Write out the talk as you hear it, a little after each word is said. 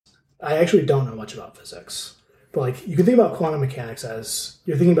I actually don't know much about physics. But like, you can think about quantum mechanics as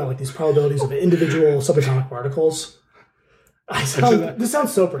you're thinking about like these probabilities of individual subatomic particles. This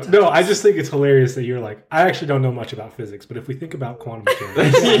sounds so pretentious. No, I just think it's hilarious that you're like, I actually don't know much about physics, but if we think about quantum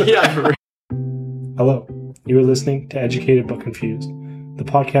mechanics. Yeah. Hello, you are listening to Educated But Confused, the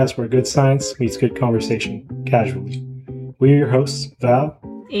podcast where good science meets good conversation, casually. We are your hosts, Val,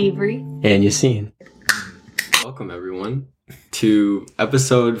 Avery, and Yassine. Welcome, everyone, to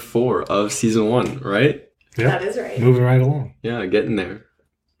episode 4 of season 1, right? Yeah, that is right. Moving right along. Yeah, getting there.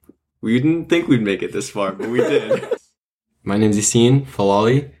 We didn't think we'd make it this far, but we did. My name's Yassine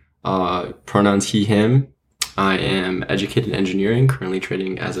Falali, pronouns he, him. I am educated in engineering, currently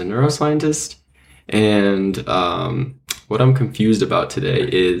training as a neuroscientist. And what I'm confused about today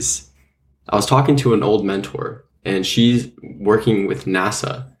is I was talking to an old mentor, and she's working with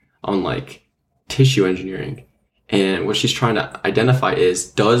NASA on like tissue engineering. And what she's trying to identify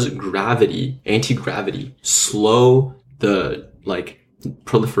is, does gravity, anti-gravity, slow the like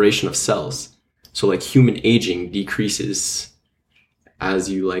proliferation of cells? So like human aging decreases as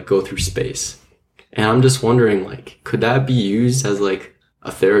you like go through space. And I'm just wondering, like, could that be used as like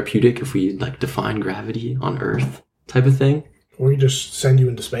a therapeutic if we like define gravity on Earth type of thing? Or we just send you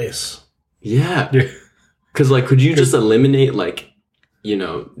into space. Yeah. Cause like, could you just eliminate like, you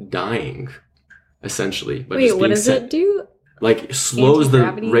know, dying essentially? But wait, what does it do? Like slows the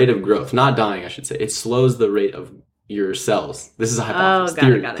Anti-gravity? rate of growth, not dying, I should say. It slows the rate of your cells. This is a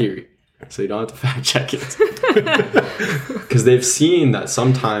hypothesis theory. So you don't have to fact check it. Because they've seen that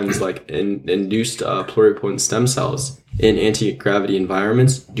sometimes like induced pluripotent stem cells in anti-gravity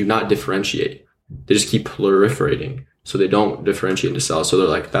environments do not differentiate. They just keep proliferating. So they don't differentiate into cells. So they're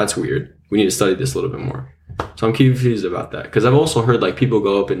like, that's weird. We need to study this a little bit more. So I'm confused about that. Because I've also heard like people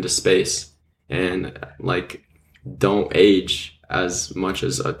go up into space and like don't age as much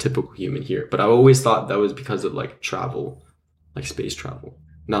as a typical human here. But I always thought that was because of like travel, like space travel.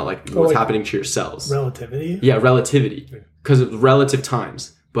 Not like what's happening to your cells. Relativity? Yeah, relativity. Because of relative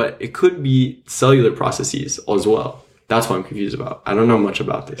times. But it could be cellular processes as well. That's what I'm confused about. I don't know much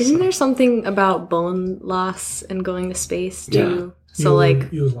about this. Isn't there something about bone loss and going to space too? Yeah. So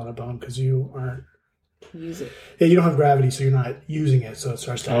like you lose a lot of bone because you aren't use it. Yeah, you don't have gravity, so you're not using it, so it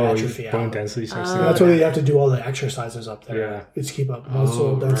starts to atrophy out. Bone density starts to That's why they have to do all the exercises up there. Yeah. It's keep up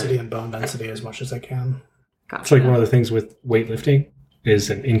muscle density and bone density as much as they can. Gotcha. It's like one of the things with weightlifting is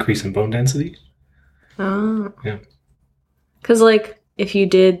an increase in bone density. Oh. Yeah. Because like if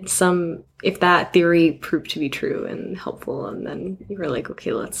that theory proved to be true and helpful, and then you were like,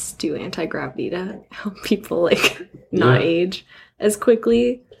 okay, let's do anti-gravity to help people like not age as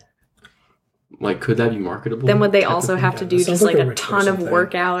quickly. Like, could that be marketable? Then would they also have to do just like a ton of thing.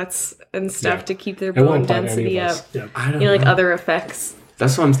 workouts and stuff to keep their It bone won't apply to any density of up? us. Yeah. I don't You know, like know. other effects.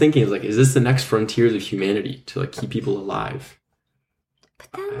 That's what I'm thinking. Is like, is this the next frontiers of humanity to like keep people alive? But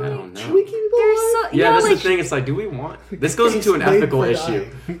then I don't know. Should we keep it there's alive? so Yeah, that's like, the thing. It's like, do we want? This goes into an It's made ethical for issue.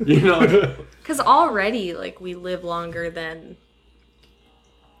 dying. You know? because already like we live longer than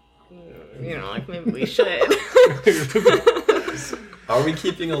like maybe we should. Are we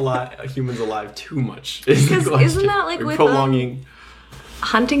keeping humans alive too much? Because isn't that like We're with prolonging?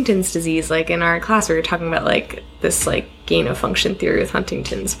 Huntington's disease? Like in our class, we were talking about like this like gain of function theory with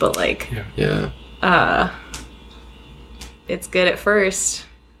Huntington's, but like Yeah. it's good at first,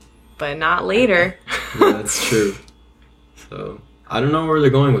 but not later. Yeah, that's true. So I don't know where they're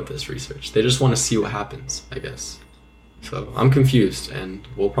going with this research. They just want to see what happens, I guess. So I'm confused, and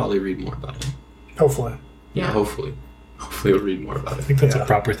we'll probably read more about it. Hopefully. Yeah, Yeah. hopefully we'll read more about I it. think that's Yeah. a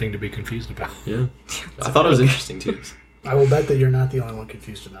proper thing to be confused about. Yeah, I thought it was interesting too. I will bet that you're not the only one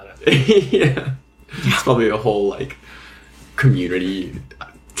confused about it. Yeah, it's probably a whole like community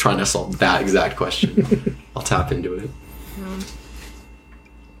trying to solve that exact question. I'll tap into it.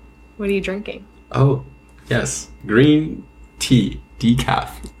 What are you drinking? Oh, yes, green tea decaf,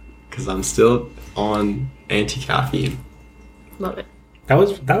 because I'm still on anti-caffeine. Love it. That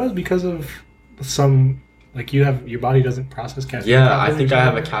was because of some like your body doesn't process caffeine. Yeah, I properly think or I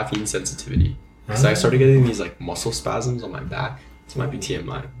have a something? caffeine sensitivity. Because I started getting these like muscle spasms on my back. This might be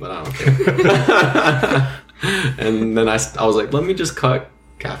TMI, but I don't care. And then I was like, let me just cut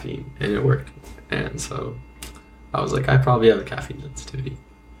caffeine, and it worked. And so I was like, I probably have a caffeine sensitivity.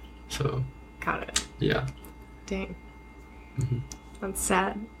 So Got it. yeah, Dang. Mm-hmm. That's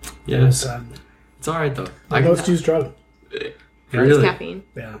sad. yeah, It's, it's all right though. I know it's juice drug. It's Really? caffeine.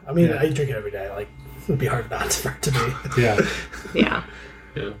 Yeah. I mean, Yeah. I drink it every day. Like, it'd be hard not for it to be. Yeah. Yeah.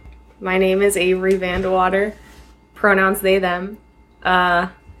 Yeah. My name is Avery Vandewater. Pronouns they, them.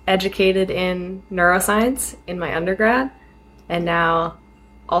 Educated in neuroscience in my undergrad, and now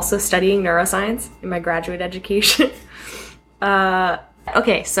also studying neuroscience in my graduate education.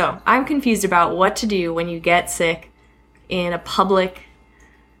 Okay, so I'm confused about what to do when you get sick in a public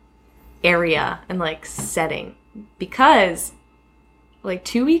area and like setting, because like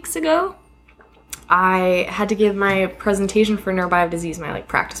 2 weeks ago I had to give my presentation for neurobiome disease, my like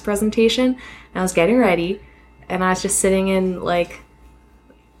practice presentation, and I was getting ready and I was just sitting in like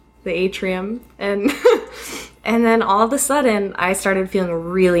the atrium and and then all of a sudden I started feeling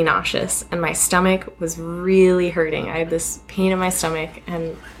really nauseous and my stomach was really hurting. I had this pain in my stomach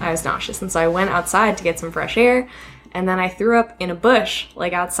and I was nauseous, and so I went outside to get some fresh air, and then I threw up in a bush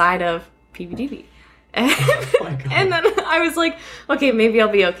like outside of PBDB. And then I was like, okay, maybe I'll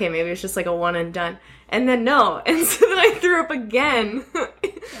be okay. Maybe it's just like a one and done. And then no. And so then I threw up again. Oh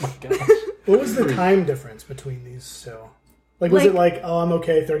my gosh. What was the time difference between these two? Like, was it like, oh, I'm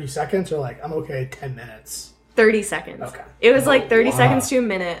okay 30 seconds, or like, I'm okay 10 minutes? 30 seconds. Okay. It was like 30 seconds to a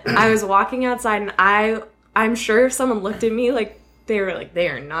minute. I was walking outside and I'm sure if someone looked at me, like, they were like, they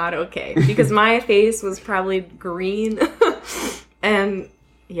are not okay. Because my face was probably green. And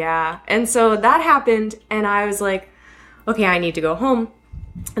yeah. And so that happened, and I was like, okay, I need to go home.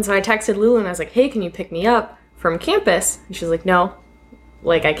 And so I texted Lulu and I was like, hey, can you pick me up from campus? And she was like, no,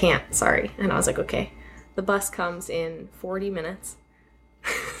 like, I can't, sorry. And I was like, okay. The bus comes in 40 minutes.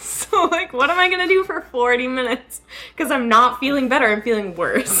 So, like, what am I going to do for 40 minutes? Because I'm not feeling better, I'm feeling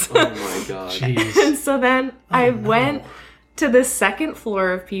worse. Oh my god. Jeez. And so then I went to the second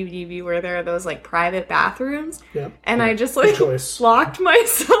floor of PBDB where there are those like private bathrooms. Yep. And I just like choice. locked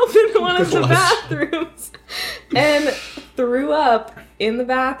myself in one of the choice. bathrooms and threw up in the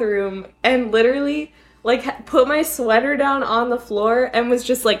bathroom and literally like put my sweater down on the floor and was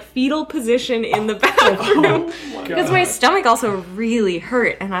just like fetal position in the bathroom because my stomach also really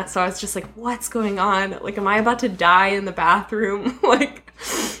hurt. And so I was just like, what's going on? Like, am I about to die in the bathroom? Like,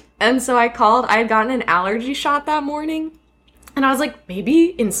 and so I had gotten an allergy shot that morning. And I was like, maybe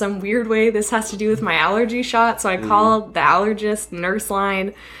in some weird way this has to do with my allergy shot. So I called the allergist nurse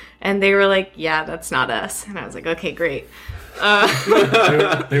line, and they were like, yeah, that's not us. And I was like, okay, great.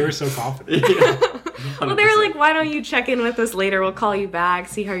 They were so confident. Well, they were like, why don't you check in with us later? We'll call you back,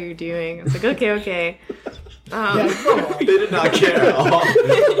 see how you're doing. I was like, okay. They did not care at all.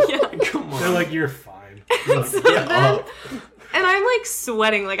 Yeah. Come on. They're like, you're fine. And I'm like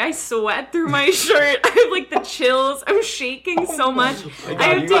sweating, like I sweat through my shirt. I have like the chills. I'm shaking so much.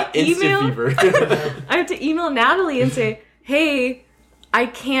 I have to email Natalie and say, hey, I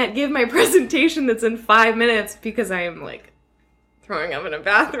can't give my presentation that's in 5 minutes because I am like throwing up in a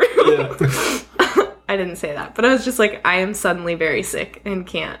bathroom. Yeah. I didn't say that, but I was just like, I am suddenly very sick and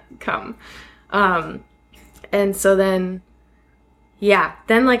can't come. And so then, yeah,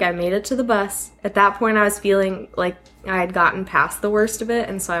 then like I made it to the bus. At that point I was feeling like I had gotten past the worst of it,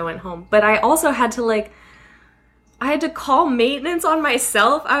 and so I went home. But I also had to call maintenance on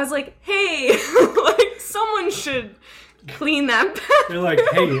myself. I was like, hey, like someone should clean that bathroom. They're like,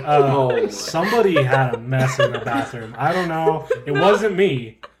 hey, somebody had a mess in the bathroom. I don't know. It wasn't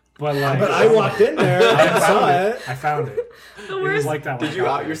me. But like, I walked in there and saw it. I found it. It was like that. Did you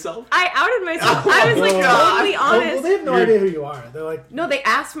out yourself? I outed myself. I was like totally honest. Well, they have no idea who you are. They're like, No, they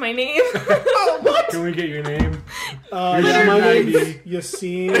asked my name. oh, what? Can we get your name? My name's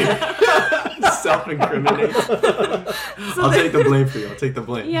Yassine. Self-incriminate. I'll take the blame for you. I'll take the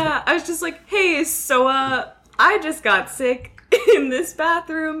blame. Yeah, I was just like, hey, so I just got sick in this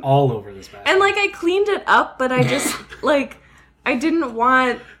bathroom. All over this bathroom. And like I cleaned it up, but I just like I didn't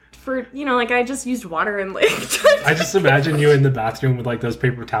want for, you know, like I just used water and like I just imagine you in the bathroom with like those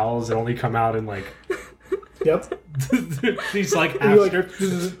paper towels that only come out in like Yep. these like And you're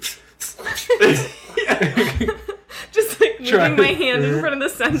half just like moving my hand in front of the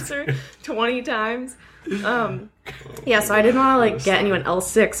sensor 20 times. Yeah, so I didn't want to like get anyone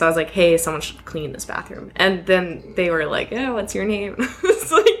else sick, so I was like, hey, someone should clean this bathroom. And then they were like, yeah, what's your name?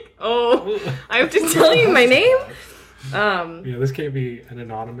 It's like, oh, I have to tell you my name? Yeah, this can't be an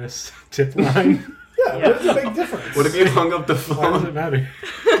anonymous tip line. Yeah, what's the big difference? What if you hung up the Why does it phone? matter?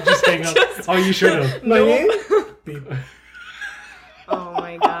 Just hang up. Oh, you should have. My name? Beep. Oh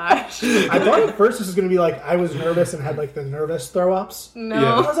my gosh. I thought at first this was going to be like I was nervous and had like the nervous throw-ups. No.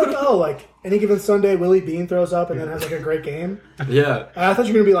 Yeah. I was like, oh, like any given Sunday, Willie Bean throws up and then has like a great game. Yeah. And I thought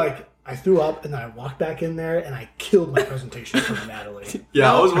you were going to be like, I threw up and then I walked back in there and I killed my presentation for Natalie.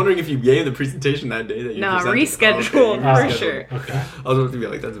 Yeah, I was wondering if you gave the presentation that day that you No, presented. rescheduled for rescheduled. sure. Okay. I was about to be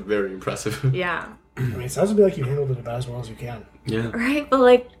like, that's very impressive. Yeah. I mean, it sounds to me like you handled it about as well as you can. Yeah. Right, but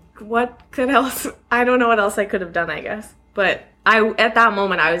like, what could else? I don't know what else I could have done, I guess. But at that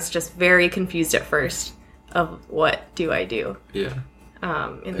moment, I was just very confused at first of what do I do. Yeah.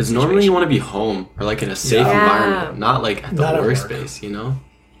 Because normally you want to be home or like in a safe environment, not like at the workspace, you know?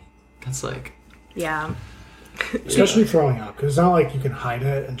 That's like... Yeah. Especially throwing up, because it's not like you can hide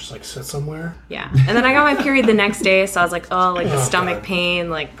it and just like sit somewhere. Yeah. And then I got my period the next day, so I was like, oh, like the stomach pain,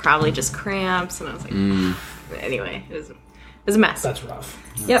 like probably just cramps. And I was like, anyway, it was a mess. That's rough.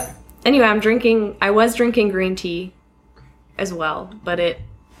 Yep. Anyway, I was drinking green tea as well, but it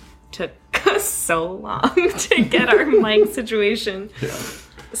took us so long to get our mic situation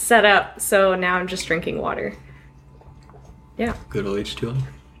set up. So now I'm just drinking water. Yeah. Good old H2O.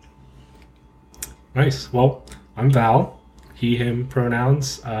 Nice. Well, I'm Val. He, him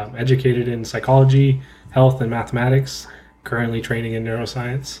pronouns. Educated in psychology, health, and mathematics. Currently training in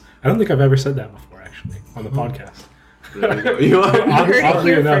neuroscience. I don't think I've ever said that before, actually, on the podcast. There you go. You are.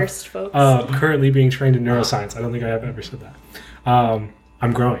 Oddly enough, first, folks. Currently being trained in neuroscience. I don't think I have ever said that.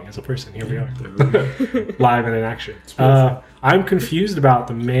 I'm growing as a person. Here we are. Live and in action. I'm confused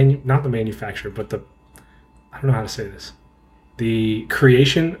about not the manufacture, but I don't know how to say this. The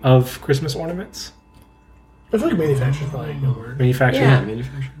creation of Christmas ornaments. I feel like manufacturer is probably a good word. Manufacturing? Yeah.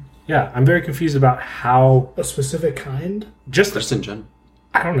 Manufacturing. Yeah, I'm very confused about how... A specific kind? Just in general.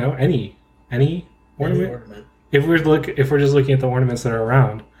 I don't know, any ornament? Any ornament. If we're just looking at the ornaments that are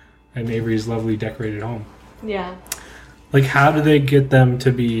around in Avery's lovely decorated home. Yeah. Like, how do they get them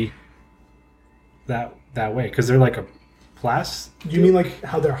to be that way? Because they're like a plastic... You mean like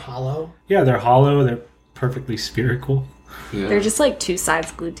how they're hollow? Yeah, they're hollow, they're perfectly spherical. Yeah. They're just like two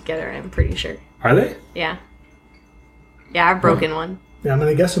sides glued together, I'm pretty sure. Are they? Yeah. Yeah, I've broken one. Yeah, I mean,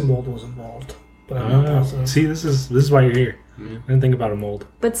 I guess a mold was involved. But I'm not positive. See, this is why you're here. I didn't think about a mold.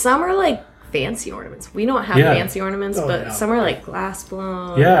 But some are like fancy ornaments. We don't have fancy ornaments, but some are like glass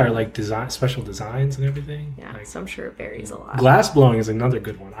blown. Yeah, or like special designs and everything. Yeah, like, so I'm sure it varies a lot. Glass blowing is another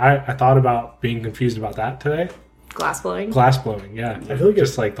good one. I thought about being confused about that today. Glass blowing? Glass blowing, yeah. I feel like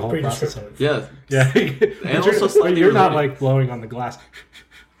just it's like the whole pretty process of it. Yeah. Yeah. And also slightly you're not related. like blowing on the glass.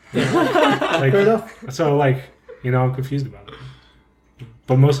 Fair enough. So like, I'm confused about it.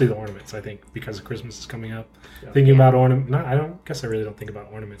 But mostly the ornaments, I think, because Christmas is coming up. Yeah. Thinking about ornaments, I really don't think about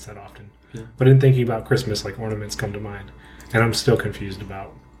ornaments that often. Yeah. But in thinking about Christmas, like ornaments come to mind. And I'm still confused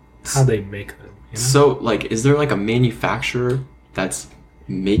about how they make them. You know? So, like, is there like a manufacturer that's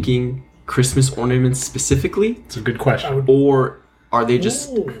making Christmas ornaments specifically? It's a good question. Or are they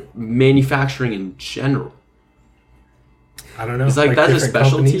just manufacturing in general? I don't know. It's like that's a different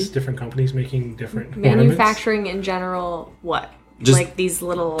specialty? different companies making different Manufacturing in general, what? Just like these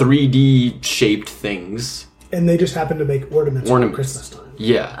little 3D shaped things. And they just happen to make ornaments for Christmas time.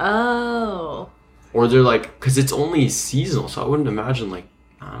 Yeah. Oh. Or they're like, because it's only seasonal, so I wouldn't imagine, like,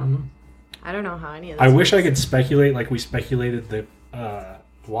 I don't know. I don't know how any of this I wish I works. could speculate like we speculated the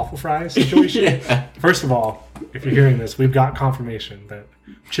waffle fries situation. Yeah. First of all, if you're hearing this, we've got confirmation that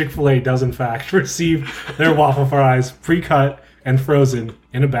Chick-fil-A does in fact receive their waffle fries pre-cut and frozen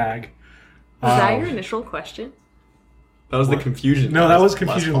in a bag. Was that your initial question? That was the confusion. No, that was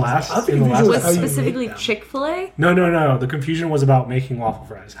confusion last. I think in the last confusion Was how you make specifically them. Chick-fil-A? No. The confusion was about making waffle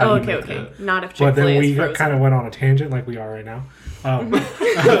fries. How Oh, do you okay, make okay. them? Not if But Chick-fil-A then we is frozen. kind of went on a tangent like we are right now.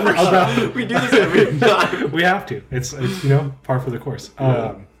 We do this every time. We have to. It's par for the course.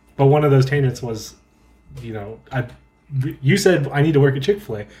 But one of those tangents was, you said I need to work at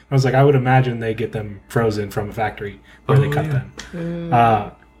Chick-fil-A. I was like, I would imagine they get them frozen from a factory where they cut them.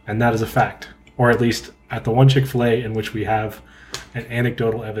 And that is a fact. Or at least at the one Chick-fil-A in which we have an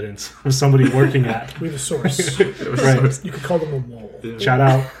anecdotal evidence of somebody working at. We have a source. Right. You could call them a mole. Yeah. Shout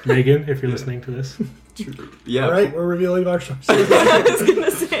out Megan if you're listening to this. Yeah. All right, we're revealing our source. I was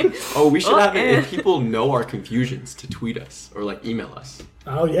gonna say. Oh, we should have it and- if people know our confusions to tweet us or like email us.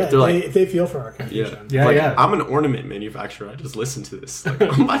 Oh yeah, They're like- if they feel for our confusion. Yeah, like, yeah. I'm an ornament manufacturer. I just listened to this. Like,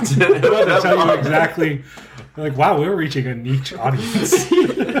 I'm about to They'll tell you exactly. Like, wow, we're reaching a niche audience.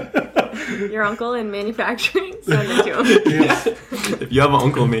 Your uncle in manufacturing? Send it to him. Yeah. If you have an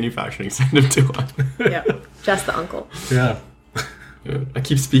uncle in manufacturing, send him to us. Yep. Just the uncle. Yeah. Yeah. I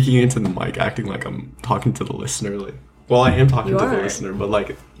keep speaking into the mic, acting like I'm talking to the listener. Like, well, I am talking You to the are. listener, but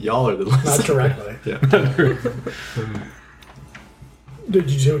like, y'all are the listener. Not directly. Yeah. Did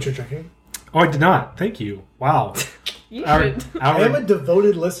you say what you're drinking? Oh, I did not. Thank you. Wow. You Our- should. I am a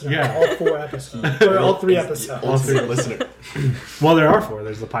devoted listener Yeah. to all 4 episodes. Or all 3 episodes. Ultimate listener. Well, there are 4.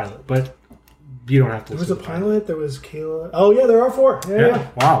 There's the pilot, but you don't have to. There was listen a to the pilot, there was Kayla. Oh yeah, there are 4. Yeah. Yeah.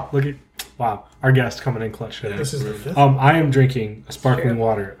 Wow. Wow. Our guest coming in clutch today. This is the 5th. I am drinking a sparkling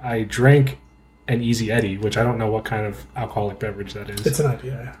water. I drank an Easy Eddie, which I don't know what kind of alcoholic beverage that is. It's an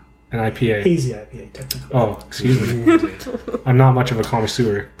IPA. An IPA. Hazy IPA, technically. Oh, excuse me. I'm not much of a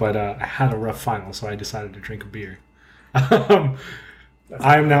connoisseur, but I had a rough final, so I decided to drink a beer.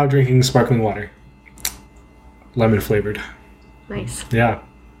 I am now drinking sparkling water. Lemon flavored. Nice. Yeah.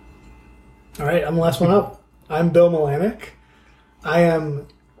 All right, I'm the last one up. I'm Bill Milanick. I am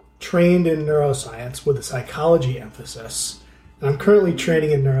trained in neuroscience with a psychology emphasis. And I'm currently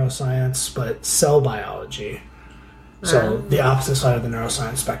training in neuroscience, but cell biology. So the opposite side of the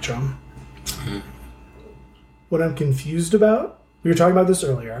neuroscience spectrum. What I'm confused about, we were talking about this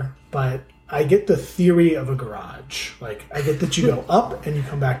earlier, but I get the theory of a garage. Like, I get that you go up and you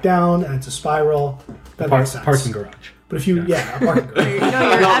come back down and it's a spiral. That makes sense. Parking garage. But if you, a parking garage. Your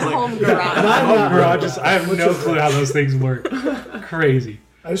at-home garage. Home garages, I have no clue how those things work. Crazy.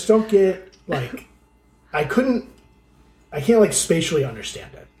 I just don't get, like, I can't, like, spatially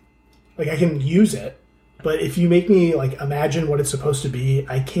understand it. Like, I can use it, but if you make me, like, imagine what it's supposed to be,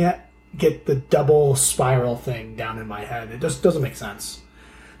 I can't get the double spiral thing down in my head. It just doesn't make sense.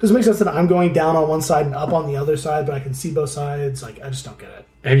 It doesn't make sense that I'm going down on one side and up on the other side, but I can see both sides. Like, I just don't get it.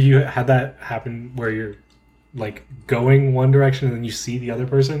 Have you had that happen where you're, like, going one direction and then you see the other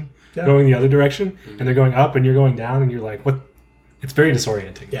person going the other direction, and they're going up and you're going down, and you're like, what? It's very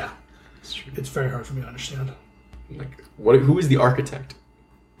disorienting. Yeah. It's very hard for me to understand. Like, who is the architect?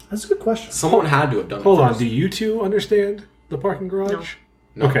 That's a good question. Someone had to have done it. Hold on, first. do you two understand the parking garage?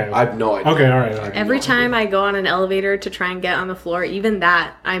 No, Okay. I have no idea. Okay, all right. Every time I go on an elevator to try and get on the floor, even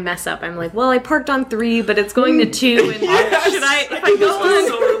that, I mess up. I'm like, well, I parked on 3, but it's going to 2, and should I, if I go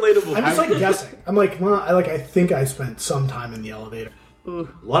That's on? so relatable. I'm just, like, guessing. I'm like, well, I think I spent some time in the elevator. A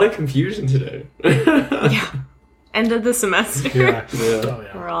lot of confusion today. Yeah. End of the semester. Yeah. Oh,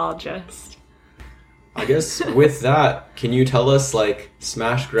 yeah. We're all just... I guess with that, can you tell us, like,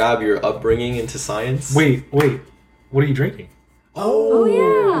 smash grab your upbringing into science? Wait. What are you drinking? Oh,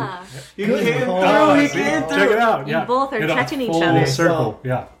 yeah. You Good came call. through. He came through. Check it out. You Yeah. both are In a checking each full other. circle.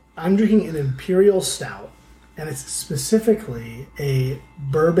 Yeah. I'm drinking an Imperial Stout, and it's specifically a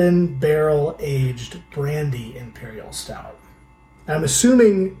bourbon barrel-aged brandy Imperial Stout. And I'm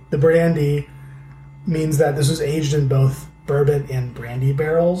assuming the brandy means that this was aged in both bourbon and brandy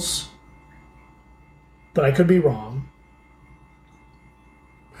barrels, but I could be wrong.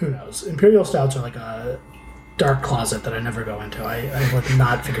 Who knows? Imperial Stouts are like a dark closet that I never go into. I've like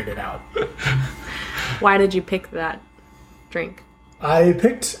not figured it out. Why did you pick that drink? I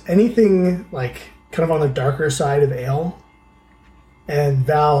picked anything like kind of on the darker side of ale, and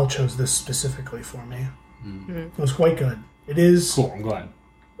Val chose this specifically for me. It was quite good. It is Cool. I'm glad.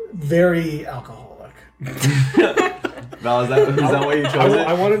 very alcoholic. Val, is that why you chose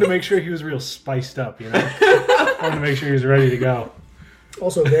I it? wanted to make sure he was real spiced up. You know. I wanted to make sure he was ready to go.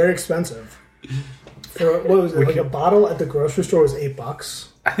 Also very expensive. For what was it? Like a bottle at the grocery store was $8.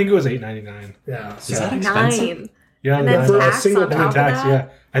 I think it was $8.99. Yeah. Is that expensive? 9. Yeah, And then For a tax single on bottle. top tax. of that?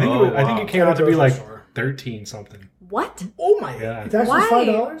 Yeah, I think Oh, I think wow. it came out to be like Grocery store. 13 something. What? Oh my! Yeah. The tax was Why?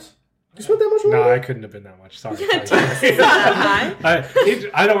 $5. You spent that much money? No, I couldn't have been that much. Sorry. It's not that high.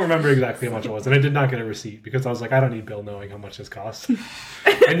 I don't remember exactly how much it was, and I did not get a receipt because I was like, I don't need Bill knowing how much this costs.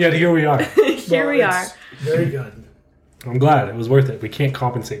 And yet here we are. Here Well, we are. it's very good. I'm glad it was worth it. We can't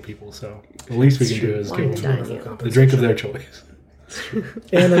compensate people, so the least we can do is Wine give and them dine. the drink of their choice.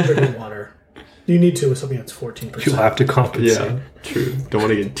 And I'm drinking water. You need to with something that's 14%. You'll have to compensate. Yeah, true. Don't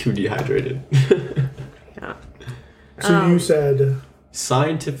want to get too dehydrated. Yeah. So you said,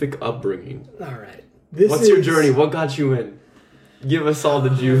 Scientific upbringing. all right. What's your journey? What got you in? Give us all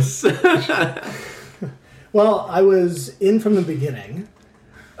the juice. Well, I was in from the beginning.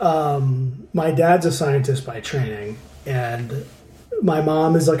 My dad's a scientist by training, and my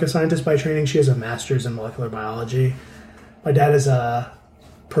mom is like a scientist by training. She has a master's in molecular biology. My dad is a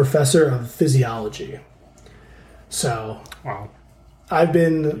professor of physiology. So Wow. I've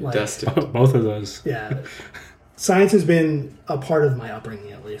been like, Destined. Both of those. yeah, science has been a part of my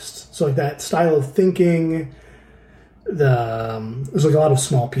upbringing at least. So like that style of thinking, there's like a lot of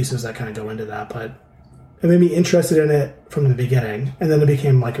small pieces that kind of go into that, but it made me interested in it from the beginning. And then I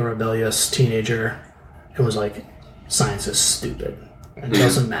became like a rebellious teenager. It was like, science is stupid. It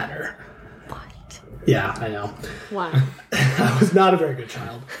doesn't matter. What? Yeah, I know. Wow. I was not a very good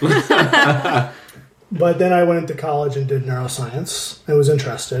child. But then I went into college and did neuroscience. I was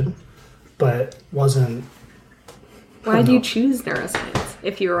interested, but wasn't. Why do you choose neuroscience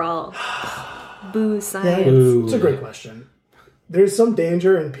if you're all boo Yeah, science? it's a great question. There's some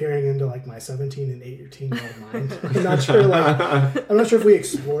danger in peering into like my 17 and 18-year-old mind. I'm not sure if we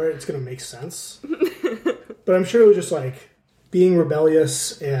explore it, it's going to make sense. But I'm sure it was just like being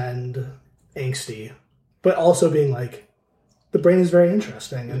rebellious and angsty, but also being like, the brain is very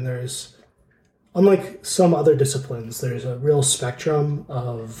interesting, and there's, unlike some other disciplines, there's a real spectrum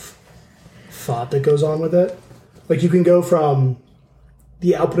of thought that goes on with it. Like you can go from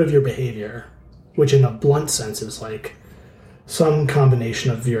the output of your behavior, which in a blunt sense is like some combination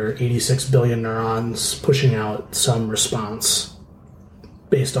of your 86 billion neurons pushing out some response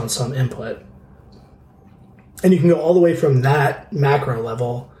based on some input. And you can go all the way from that macro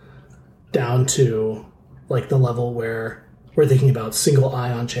level down to like the level where we're thinking about single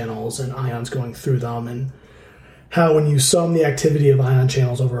ion channels and ions going through them, and how when you sum the activity of ion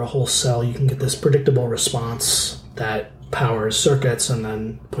channels over a whole cell, you can get this predictable response that powers circuits and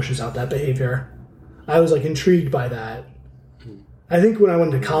then pushes out that behavior. I was like intrigued by that. I think when I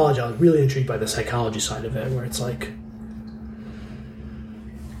went to college, I was really intrigued by the psychology side of it, where it's like,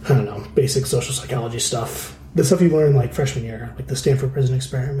 I don't know, basic social psychology stuff. The stuff you learn like freshman year, like the Stanford Prison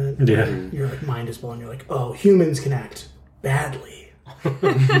Experiment. Yeah. Your like mind is blown. You're like, oh, humans can act badly. And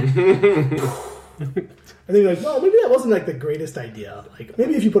then you're like, well, maybe that wasn't like the greatest idea. Like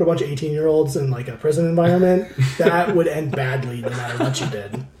maybe if you put a bunch of 18-year-olds in like a prison environment, that would end badly no matter what you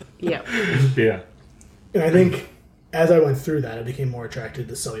did. Yeah. Yeah. And I think as I went through that, I became more attracted to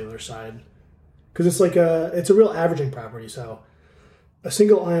the cellular side, because it's like it's a real averaging property. So a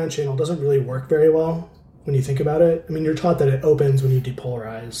single ion channel doesn't really work very well when you think about it. I mean, you're taught that it opens when you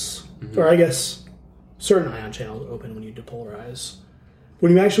depolarize, or I guess certain ion channels open when you depolarize.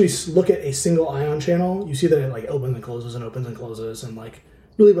 When you actually look at a single ion channel, you see that it like opens and closes and opens and closes, and like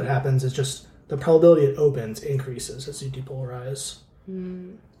really what happens is just the probability it opens increases as you depolarize.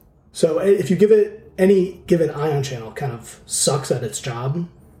 So if you give it any given ion channel kind of sucks at its job,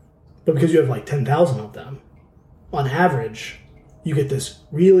 but because you have like 10,000 of them, on average, you get this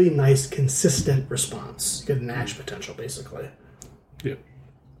really nice consistent response. You get an Nash potential basically. Yeah.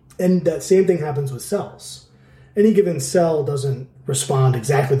 And that same thing happens with cells. Any given cell doesn't respond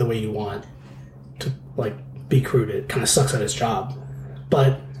exactly the way you want to like be crude. It kind of sucks at its job.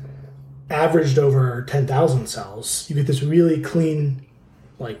 But averaged over 10,000 cells, you get this really clean,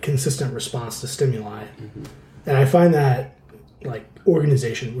 like consistent response to stimuli. And I find that like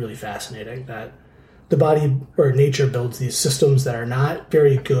organization really fascinating, that the body or nature builds these systems that are not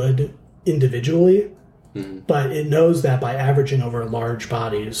very good individually, but it knows that by averaging over large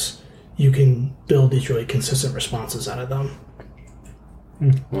bodies, you can build these really consistent responses out of them.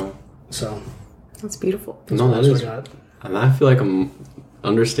 Wow. So That's beautiful. No, that is. I got. And I feel like I'm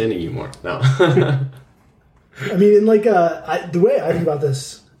understanding you more now. I mean, in like the way I think about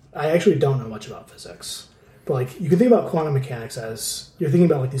this, I actually don't know much about physics. But like you can think about quantum mechanics as you're thinking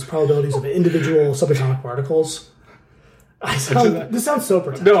about like these probabilities of individual subatomic particles. This sounds so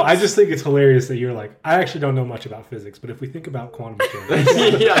pretentious. No, I just think it's hilarious that you're like, I actually don't know much about physics, but if we think about quantum mechanics.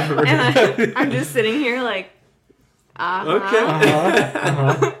 And I'm just sitting here like,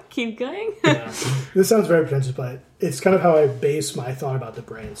 keep going. Yeah. This sounds very pretentious, but it's kind of how I base my thought about the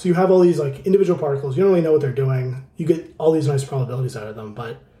brain. So you have all these like individual particles. You don't really know what they're doing. You get all these nice probabilities out of them,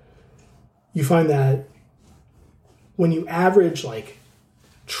 but you find that when you average like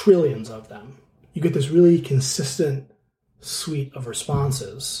trillions of them, you get this really consistent suite of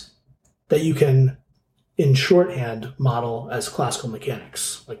responses that you can, in shorthand, model as classical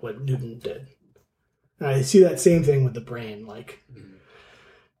mechanics, like what Newton did. And I see that same thing with the brain. Like,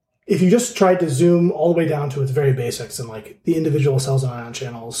 if you just tried to zoom all the way down to its very basics and like the individual cells and ion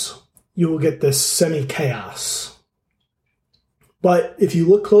channels, you will get this semi-chaos. But if you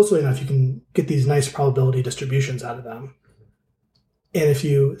look closely enough, you can get these nice probability distributions out of them. And if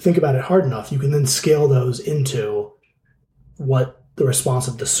you think about it hard enough, you can then scale those into what the response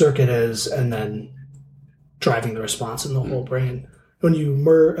of the circuit is, and then driving the response in the whole brain. When you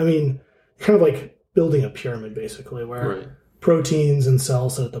kind of like building a pyramid, basically, where proteins and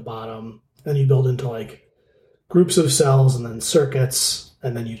cells sit at the bottom, and you build into like groups of cells and then circuits,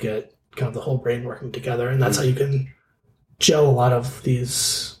 and then you get kind of the whole brain working together. And that's how you can gel a lot of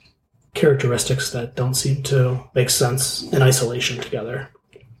these characteristics that don't seem to make sense in isolation together.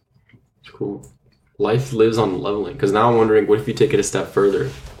 Cool. Life lives on leveling. Because now I'm wondering, what if you take it a step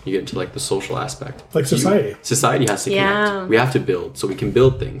further? You get into like the social aspect. Like society. Society has to connect. We have to build, so we can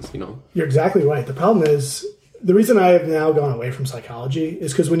build things, you know? You're exactly right. The problem is, the reason I have now gone away from psychology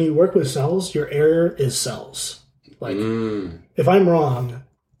is because when you work with cells, your error is cells. Like, if I'm wrong,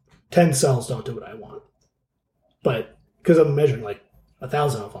 10 cells don't do what I want. But because I'm measuring like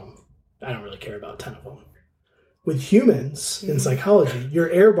 1,000 of them, I don't really care about 10 of them. With humans in psychology, your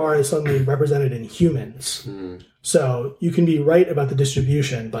error bar is suddenly represented in humans. So you can be right about the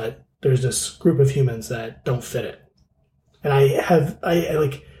distribution, but there's this group of humans that don't fit it. And I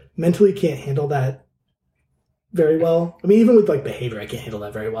like mentally can't handle that very well. I mean, even with like behavior, I can't handle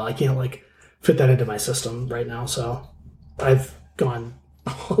that very well. I can't like fit that into my system right now. So I've gone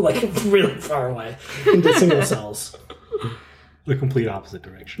like really far away into single cells. the complete opposite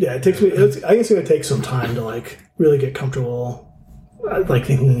direction. Yeah, it takes me. I think it's going to take some time to like really get comfortable, like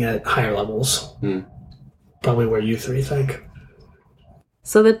thinking at higher levels. Probably where you three think.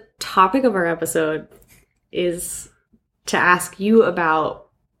 So the topic of our episode is to ask you about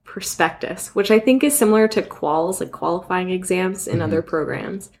Prospectus, which I think is similar to quals, like qualifying exams in other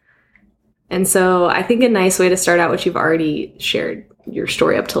programs. And so I think a nice way to start out, which you've already shared your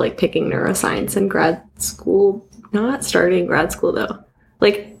story up to like picking neuroscience in grad school, not starting grad school though.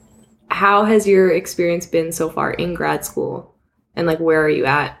 Like, how has your experience been so far in grad school? And like, where are you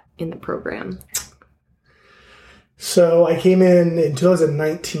at in the program? So I came in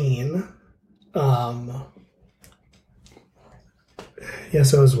 2019. Yeah,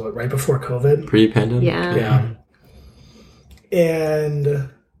 so it was right before COVID? Pre-pandemic? Yeah. And I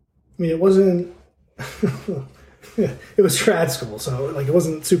mean, it wasn't, it was grad school, so like it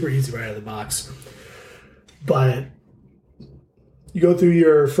wasn't super easy right out of the box. But you go through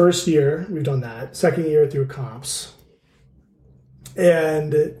your first year, we've done that, second year through comps.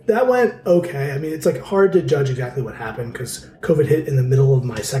 And that went okay. I mean, it's like hard to judge exactly what happened because COVID hit in the middle of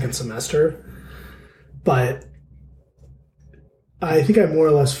my second semester. But I think I more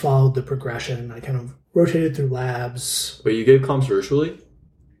or less followed the progression. I kind of rotated through labs. Wait, you gave comps virtually?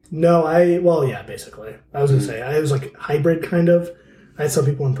 No, yeah, basically. I was going to say, I was like hybrid kind of. I had some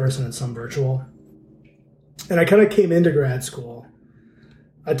people in person and some virtual. And I kind of came into grad school.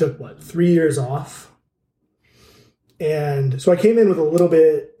 I took, 3 years off. And so I came in with a little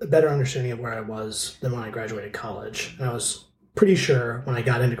bit better understanding of where I was than when I graduated college. And I was pretty sure when I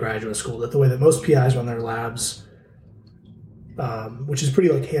got into graduate school that the way that most PIs run their labs, which is pretty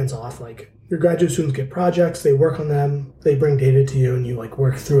like hands-off, like your graduate students get projects, they work on them, they bring data to you, and you like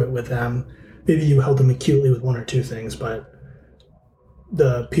work through it with them. Maybe you help them acutely with one or two things, but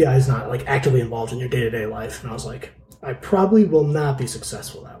the PI is not like actively involved in your day-to-day life. And I was like, I probably will not be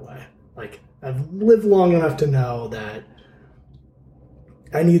successful that way. Like, I've lived long enough to know that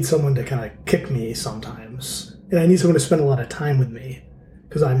I need someone to kind of kick me sometimes. And I need someone to spend a lot of time with me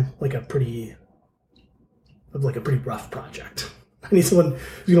because I'm like a pretty rough project. I need someone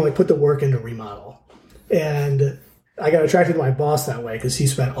who's going to like put the work into remodel. And I got attracted to my boss that way because he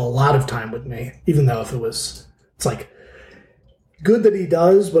spent a lot of time with me, even though it's like good that he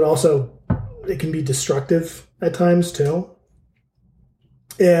does, but also it can be destructive at times too.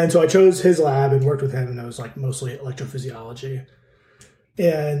 And so I chose his lab and worked with him, and it was like mostly electrophysiology.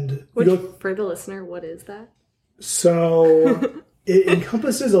 And for the listener, what is that? So it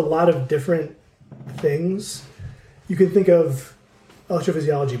encompasses a lot of different things. You can think of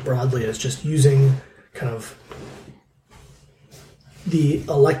electrophysiology broadly as just using kind of the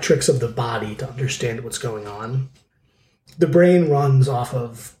electrics of the body to understand what's going on. The brain runs off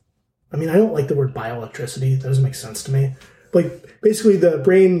of, I mean, I don't like the word bioelectricity. That doesn't make sense to me. Like, basically, the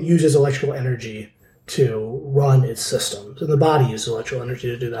brain uses electrical energy to run its systems, and the body uses electrical energy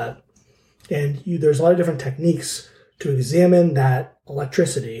to do that. And there's a lot of different techniques to examine that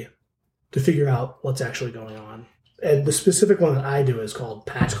electricity to figure out what's actually going on. And the specific one that I do is called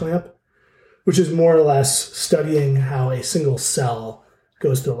patch clamp, which is more or less studying how a single cell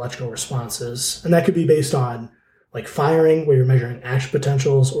goes through electrical responses. And that could be based on like firing, where you're measuring action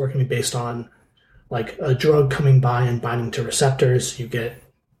potentials, or it can be based on like a drug coming by and binding to receptors. You get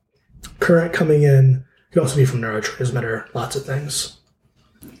current coming in. It can also be from neurotransmitter, lots of things.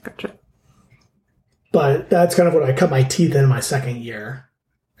 Gotcha. But that's kind of what I cut my teeth in my second year.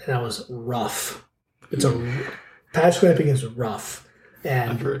 And that was rough. Patch clamping is rough.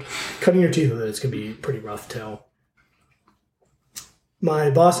 And I've heard. Cutting your teeth with it can be pretty rough too. My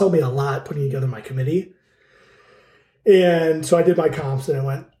boss helped me a lot putting together my committee. And so I did my comps and it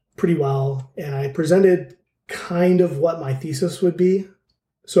went pretty well. And I presented kind of what my thesis would be.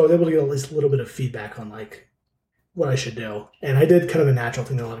 So I was able to get at least a little bit of feedback on like what I should do. And I did kind of a natural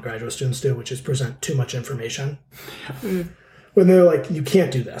thing that a lot of graduate students do, which is present too much information. When they're like, you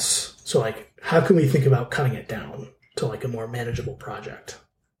can't do this. So like, how can we think about cutting it down to like a more manageable project?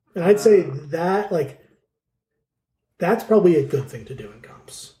 And I'd say that like, that's probably a good thing to do in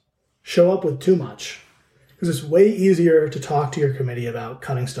comps. Show up with too much. Because it's way easier to talk to your committee about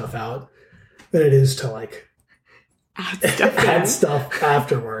cutting stuff out than it is to like add stuff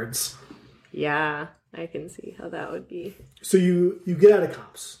afterwards. Yeah, I can see how that would be. So you get out of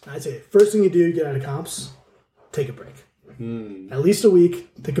comps. I'd say first thing you do, you get out of comps, take a break. At least a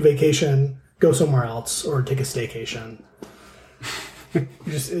week, take a vacation, go somewhere else, or take a staycation.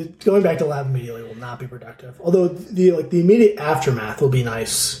 Going back to lab immediately will not be productive. Although the immediate aftermath will be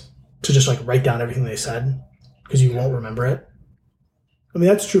nice to just like write down everything they said because you won't remember it. I mean,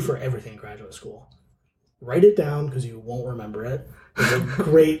 that's true for everything in graduate school. write it down because you won't remember it. There's a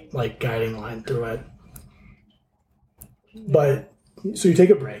great like guiding line through it. But so you take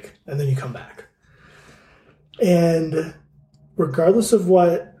a break and then you come back. And regardless of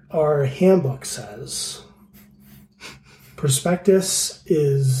what our handbook says, prospectus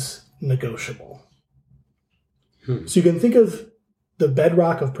is negotiable. So you can think of the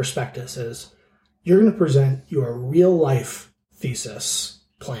bedrock of prospectus as you're going to present your real life thesis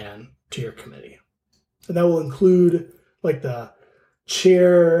plan to your committee. And that will include like the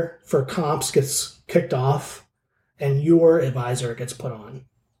chair for comps gets kicked off and your advisor gets put on.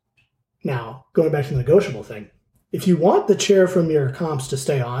 Now, going back to the negotiable thing, if you want the chair from your comps to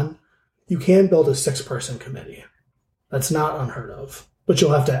stay on, you can build a 6-person committee. That's not unheard of, but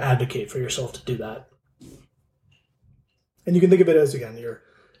you'll have to advocate for yourself to do that. And you can think of it as, again,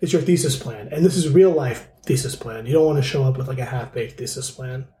 it's your thesis plan. And this is real life thesis plan. You don't want to show up with like a half-baked thesis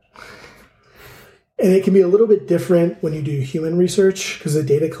plan. And it can be a little bit different when you do human research because the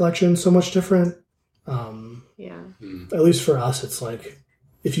data collection is so much different. At least for us, it's like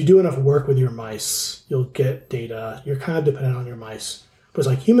if you do enough work with your mice, you'll get data. You're kind of dependent on your mice. But it's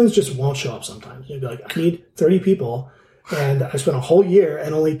like humans just won't show up sometimes. You'll be like, I need 30 people, and I spent a whole year,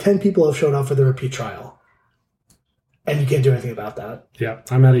 and only 10 people have shown up for the repeat trial. And you can't do anything about that. Yeah,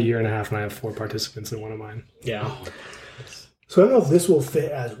 I'm at a year and a half, and I have 4 participants in one of mine. Yeah. So I don't know if this will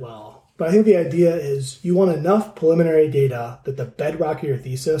fit as well. But I think the idea is you want enough preliminary data that the bedrock of your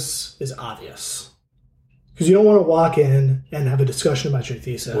thesis is obvious. Because you don't want to walk in and have a discussion about your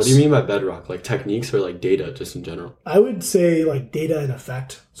thesis. What do you mean by bedrock? Like techniques or like data just in general? I would say like data and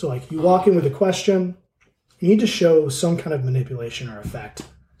effect. So like you walk in with a question, you need to show some kind of manipulation or effect.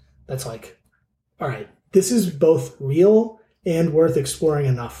 That's like, all right, this is both real and worth exploring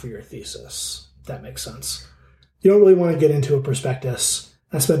enough for your thesis. If that makes sense. You don't really want to get into a prospectus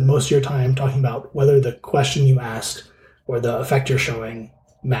and spend most of your time talking about whether the question you asked or the effect you're showing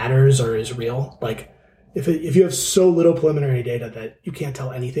matters or is real. Like, if you have so little preliminary data that you can't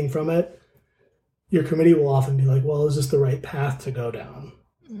tell anything from it, your committee will often be like, well, is this the right path to go down?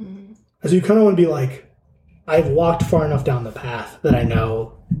 Mm-hmm. So you kind of want to be like, I've walked far enough down the path that I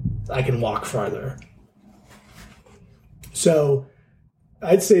know I can walk farther. So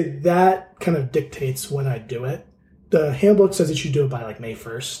I'd say that kind of dictates when I do it. The handbook says that you do it by like May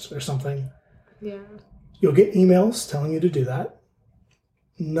 1st or something. Yeah. You'll get emails telling you to do that.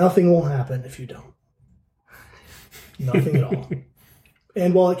 Nothing will happen if you don't. Nothing at all.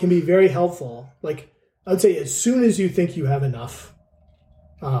 And while it can be very helpful, like I would say as soon as you think you have enough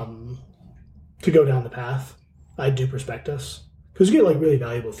to go down the path, I'd do prospectus. Because you get like really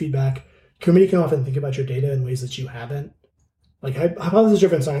valuable feedback. Committee can often think about your data in ways that you haven't. Like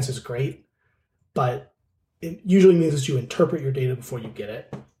hypothesis-driven science is great, but it usually means that you interpret your data before you get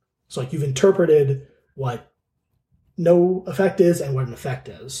it. So like you've interpreted what no effect is and what an effect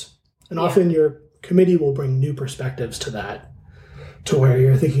is. And often your committee will bring new perspectives to that, to where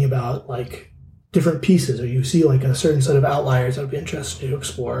you're thinking about like different pieces, or you see like a certain set of outliers that would be interesting to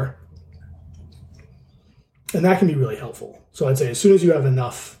explore. And that can be really helpful. So I'd say as soon as you have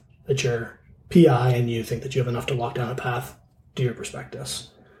enough that you're PI and you think that you have enough to walk down a path, do your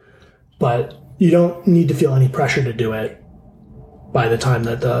prospectus. But you don't need to feel any pressure to do it by the time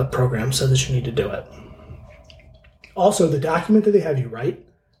that the program says that you need to do it. Also, the document that they have you write,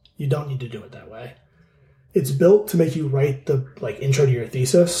 you don't need to do it that way. It's built to make you write the like intro to your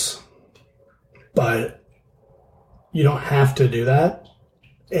thesis, but you don't have to do that.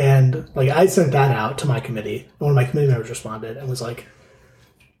 And like I sent that out to my committee, and one of my committee members responded and was like,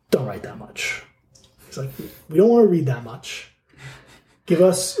 "Don't write that much." He's like, "We don't want to read that much. Give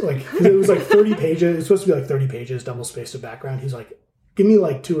us like," 'cause it was like 30 pages. It's supposed to be like 30 pages, double spaced of background. He's like, "Give me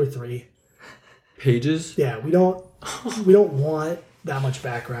like 2 or 3 pages." Yeah, we don't want that much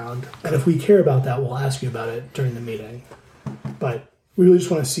background, and if we care about that, we'll ask you about it during the meeting. But we really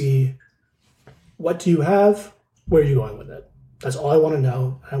just want to see, what do you have? Where are you going with it? That's all I want to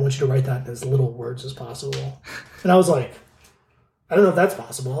know. I want you to write that in as little words as possible. And I was like, I don't know if that's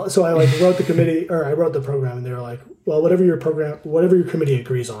possible. So I like wrote the committee, or I wrote the program, and they were like, well, whatever your committee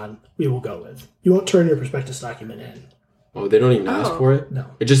agrees on, we will go with. You won't turn your prospectus document in. Oh, they don't even ask for it? No.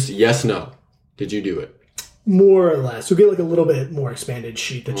 It's just yes, no. Did you do it? More or less. You'll get like a little bit more expanded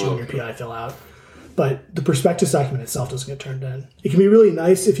sheet that you and your PI fill out. But the prospectus document itself doesn't get turned in. It can be really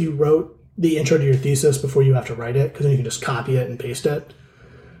nice if you wrote the intro to your thesis before you have to write it, because then you can just copy it and paste it.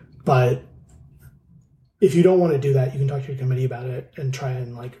 But if you don't want to do that, you can talk to your committee about it and try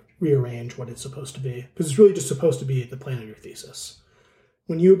and like rearrange what it's supposed to be. Because it's really just supposed to be the plan of your thesis.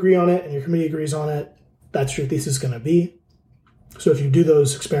 When you agree on it and your committee agrees on it, that's what your thesis is going to be. So if you do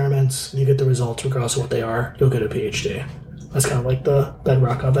those experiments and you get the results, regardless of what they are, you'll get a PhD. That's kind of like the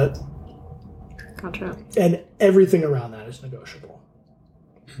bedrock of it. Gotcha. And everything around that is negotiable.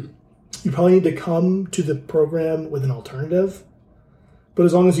 You probably need to come to the program with an alternative, but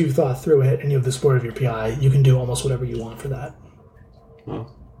as long as you've thought through it and you have the support of your PI, you can do almost whatever you want for that.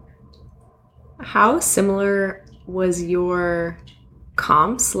 Wow. How similar was your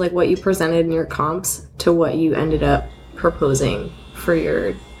comps, like what you presented in your comps, to what you ended up proposing for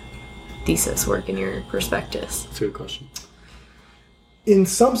your thesis work in your prospectus? That's a good question. In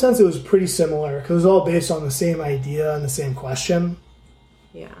some sense, it was pretty similar because it was all based on the same idea and the same question.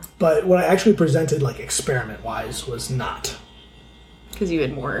 Yeah. But what I actually presented, like experiment-wise, was not. Because you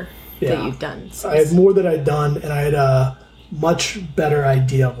had more that you've done. Since. I had more that I'd done, and I had a much better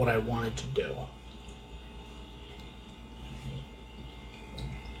idea of what I wanted to do.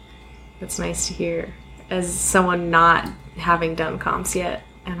 That's nice to hear. As someone not having done comps yet,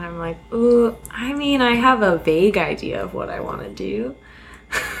 and I'm like, ooh, I mean, I have a vague idea of what I want to do.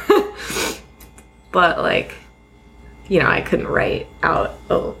 But, like, you know, I couldn't write out,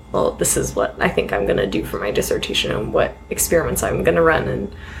 oh, well, this is what I think I'm going to do for my dissertation and what experiments I'm going to run.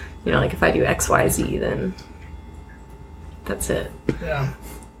 And, you know, like, if I do X, Y, Z, then that's it. Yeah.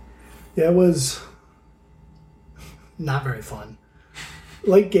 Yeah, it was not very fun.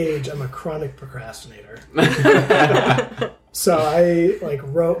 Like Gage, I'm a chronic procrastinator. So I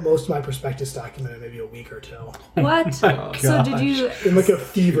wrote most of my prospectus document in maybe a week or two. What? So did you... In like a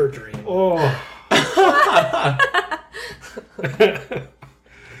fever dream. Oh.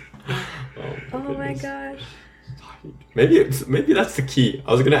 Oh my gosh. Maybe that's the key.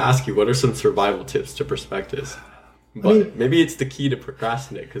 I was gonna ask you, what are some survival tips to prospectus? But maybe it's the key to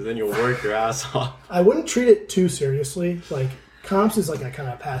procrastinate, because then you'll work your ass off. I wouldn't treat it too seriously. Like, comps is like a kind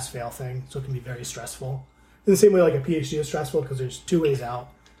of pass-fail thing, so it can be very stressful. In the same way, like, a PhD is stressful because there's two ways out.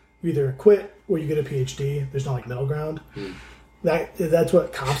 You either quit or you get a PhD. There's no, like, middle ground. That's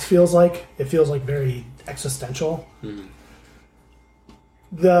what comps feels like. It feels, like, very existential.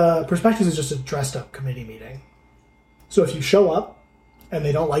 The prospectus is just a dressed-up committee meeting. So if you show up and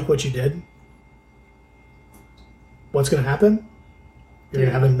they don't like what you did, what's going to happen? You're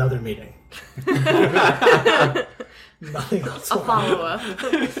going to have another meeting. Nothing else. A follow-up.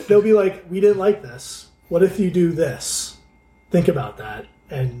 They'll be like, we didn't like this. What if you do this? Think about that,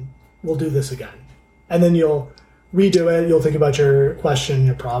 and we'll do this again. And then you'll redo it. You'll think about your question,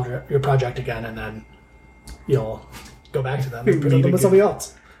 your project again, and then you'll go back to them and present them with something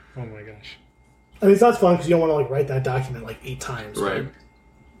else. Oh my gosh. I mean, it's not fun because you don't want to, like, write that document like 8 times. Right.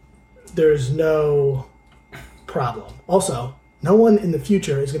 There's no problem. Also, no one in the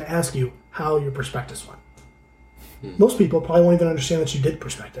future is going to ask you how your prospectus went. Most people probably won't even understand that you did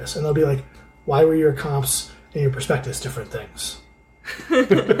prospectus, and they'll be like, why were your comps and your prospectus different things?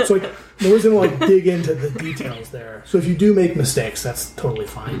 So, like, no one's going to, like, dig into the details there. So if you do make mistakes, that's totally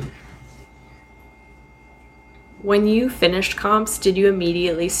fine. When you finished comps, did you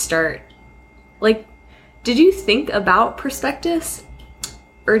immediately start, like, did you think about prospectus?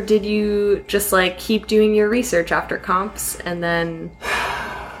 Or did you just, like, keep doing your research after comps and then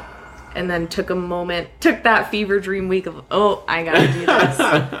took that fever dream week of, oh, I gotta do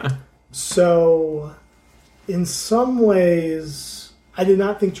this? So, in some ways, I did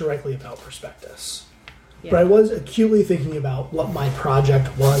not think directly about prospectus. Yeah. But I was acutely thinking about what my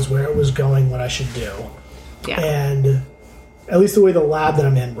project was, where it was going, what I should do. Yeah. And at least the way the lab that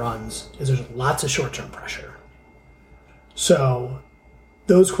I'm in runs is there's lots of short-term pressure. So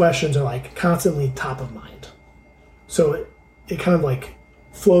those questions are, like, constantly top of mind. So it kind of, like,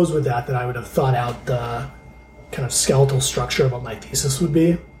 flows with that I would have thought out the kind of skeletal structure of what my thesis would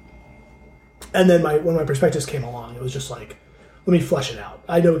be. And then when my prospectus came along, it was just like, let me flesh it out.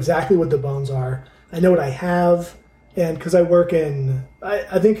 I know exactly what the bones are. I know what I have. And because I work in,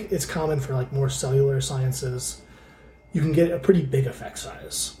 I think it's common for, like, more cellular sciences, you can get a pretty big effect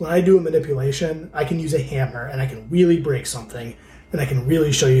size. When I do a manipulation, I can use a hammer and I can really break something and I can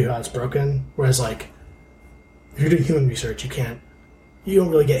really show you how it's broken. Whereas, like, if you're doing human research, you don't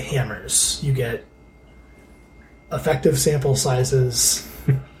really get hammers. You get effective sample sizes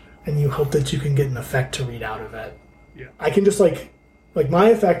and you hope that you can get an effect to read out of it. Yeah. I can just, like my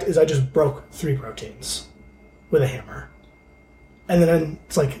effect is I just broke 3 proteins with a hammer. And then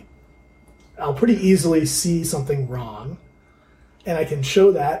it's like, I'll pretty easily see something wrong, and I can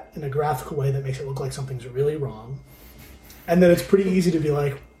show that in a graphical way that makes it look like something's really wrong. And then it's pretty easy to be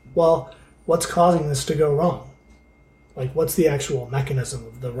like, well, what's causing this to go wrong? Like, what's the actual mechanism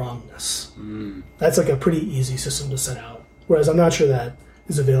of the wrongness? That's, like, a pretty easy system to set out. Whereas I'm not sure that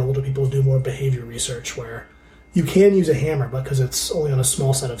is available to people who do more behavior research where you can use a hammer, but because it's only on a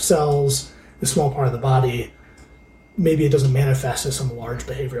small set of cells, a small part of the body, maybe it doesn't manifest as some large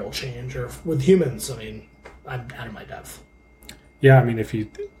behavioral change. Or with humans, I mean, I'm out of my depth. Yeah, I mean, if you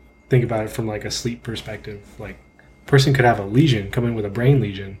think about it from like a sleep perspective, like a person could have a lesion, come in with a brain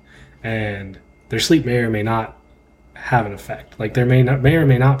lesion, and their sleep may or may not have an effect. Like there may or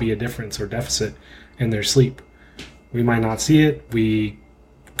may not be a difference or deficit in their sleep. We might not see it. We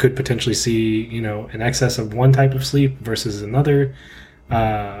could potentially see, an excess of one type of sleep versus another.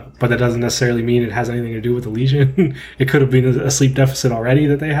 But that doesn't necessarily mean it has anything to do with the lesion. It could have been a sleep deficit already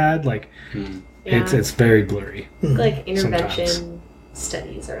that they had. Like, it's very blurry. Like intervention sometimes.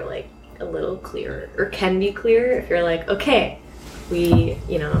 Studies are like a little clearer, or can be clearer if you're like, okay, we,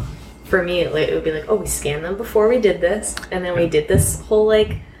 for me, it would be like, oh, we scanned them before we did this, and then we did this whole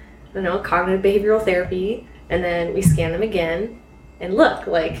cognitive behavioral therapy, and then we scan them again, and look,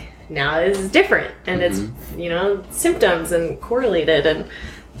 now this is different, and it's symptoms and correlated, and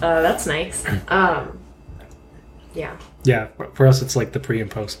that's nice. Yeah, for us it's like the pre and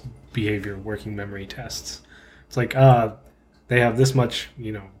post behavior working memory tests. It's like they have this much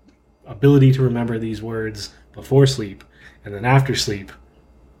ability to remember these words before sleep, and then after sleep,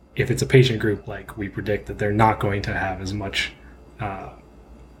 if it's a patient group, we predict that they're not going to have as much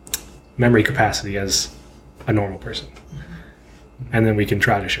memory capacity as a normal person. And then we can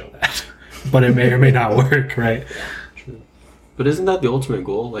try to show that. But it may or may not work, right? True. But isn't that the ultimate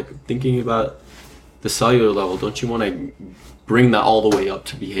goal? Thinking about the cellular level, don't you want to bring that all the way up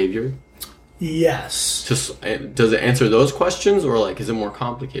to behavior? Yes. Just does it answer those questions, or is it more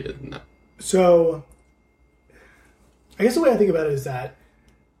complicated than that? So, I guess the way I think about it is that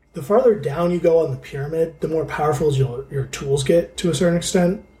the farther down you go on the pyramid, the more powerful your tools get to a certain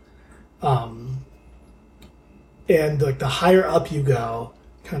extent. And the higher up you go,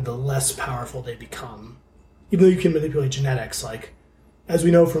 kind of the less powerful they become. Even though you can manipulate genetics, as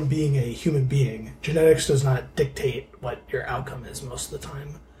we know from being a human being, genetics does not dictate what your outcome is most of the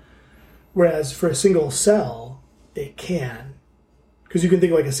time. Whereas for a single cell, it can. Because you can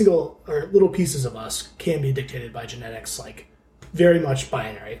think a single, or little pieces of us can be dictated by genetics, very much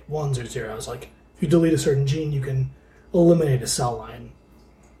binary, ones or zeros. If you delete a certain gene, you can eliminate a cell line.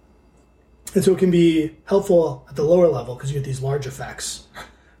 And so it can be helpful at the lower level because you get these large effects.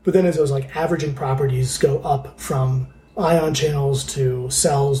 But then as those averaging properties go up from ion channels to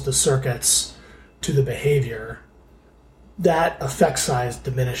cells, the circuits, to the behavior, that effect size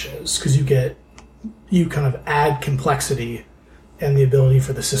diminishes because you kind of add complexity and the ability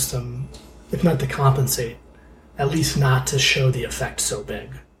for the system, if not to compensate, at least not to show the effect so big.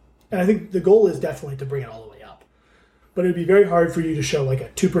 And I think the goal is definitely to bring it all the way up. But it would be very hard for you to show a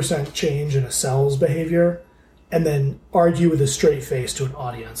 2% change in a cell's behavior and then argue with a straight face to an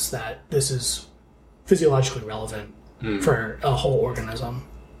audience that this is physiologically relevant for a whole organism.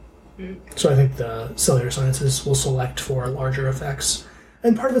 So I think the cellular sciences will select for larger effects.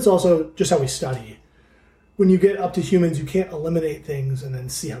 And part of it's also just how we study. When you get up to humans, you can't eliminate things and then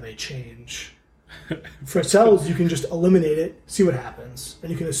see how they change. For cells, you can just eliminate it, see what happens.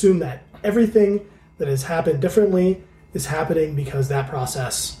 And you can assume that everything that has happened differently is happening because that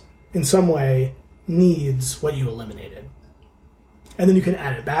process, in some way, needs what you eliminated. And then you can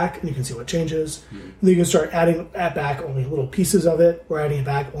add it back, and you can see what changes. And then you can start adding back only little pieces of it, or adding it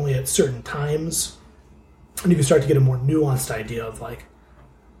back only at certain times. And you can start to get a more nuanced idea of all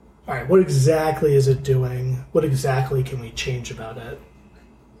right, what exactly is it doing? What exactly can we change about it?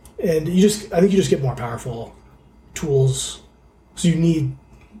 And I think you just get more powerful tools. So you need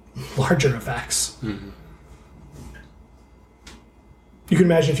larger effects. Mm-hmm. You can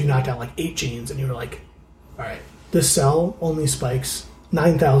imagine if you knocked out 8 genes and you were all right, this cell only spikes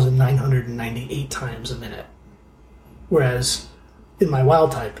 9,998 times a minute. Whereas in my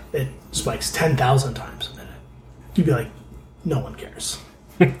wild type, it spikes 10,000 times a minute. You'd be no one cares.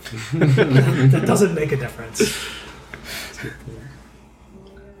 That doesn't make a difference.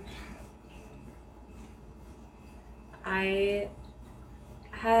 I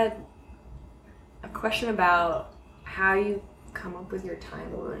had a question about how you come up with your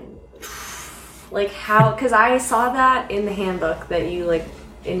timeline. How, because I saw that in the handbook that you,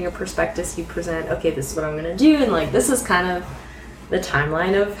 in your prospectus, you present, okay, this is what I'm going to do, and, this is kind of the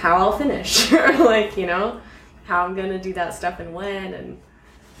timeline of how I'll finish, or, how I'm going to do that stuff and when, and...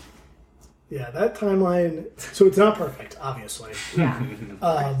 Yeah, that timeline, so it's not perfect, obviously. Yeah.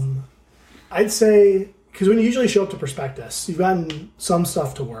 I'd say, because when you usually show up to Prospectus, you've gotten some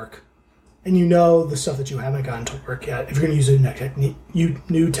stuff to work, and you know the stuff that you haven't gotten to work yet, if you're going to use a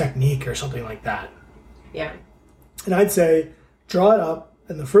new technique or something like that. Yeah. And I'd say, draw it up,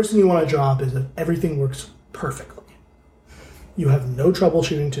 and the first thing you want to draw up is if everything works perfectly. You have no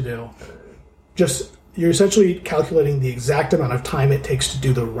troubleshooting to do. Just, you're essentially calculating the exact amount of time it takes to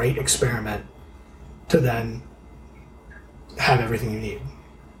do the right experiment to then have everything you need.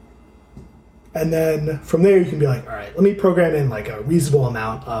 And then from there you can be like, all right, let me program in like a reasonable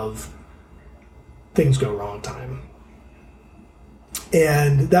amount of things go wrong time.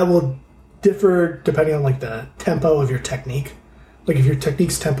 And that will differ depending on like the tempo of your technique. Like if your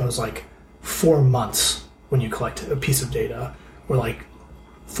technique's tempo is like 4 months when you collect a piece of data, or like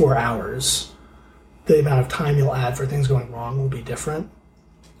 4 hours, the amount of time you'll add for things going wrong will be different.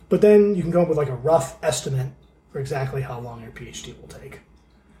 But then you can come up with like a rough estimate for exactly how long your PhD will take.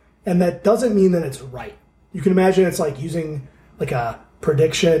 And that doesn't mean that it's right. You can imagine it's like using like a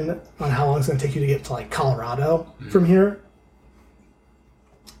prediction on how long it's going to take you to get to like Colorado from here.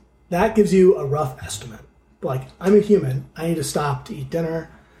 That gives you a rough estimate. But like, I'm a human. I need to stop to eat dinner.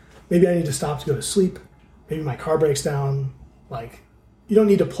 Maybe I need to stop to go to sleep. Maybe my car breaks down. Like, you don't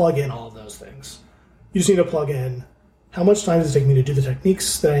need to plug in all of those things. You just need to plug in how much time does it take me to do the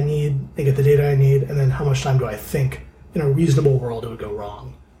techniques that I need and get the data I need, and then how much time do I think in a reasonable world it would go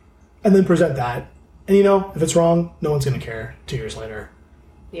wrong. And then present that. And you know, if it's wrong, no one's going to care 2 years later.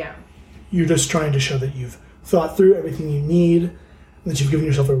 Yeah. You're just trying to show that you've thought through everything you need, and that you've given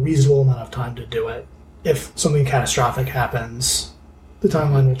yourself a reasonable amount of time to do it. If something catastrophic happens, the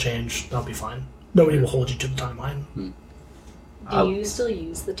timeline will change. That'll be fine. Nobody will hold you to the timeline. Do you still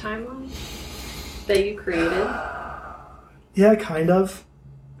use the timeline that you created? Yeah, kind of.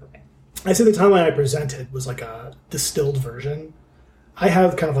 Okay. I say the timeline I presented was like a distilled version. I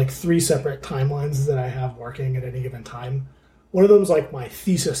have kind of like 3 separate timelines that I have working at any given time. One of them is like my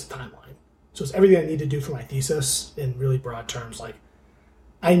thesis timeline. So it's everything I need to do for my thesis in really broad terms. Like,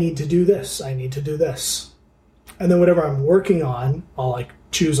 I need to do this. I need to do this. And then whatever I'm working on, I'll like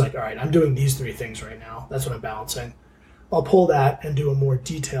choose like, all right, I'm doing these 3 things right now. That's what I'm balancing. I'll pull that and do a more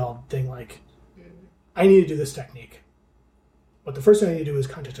detailed thing like, I need to do this technique. But the first thing I need to do is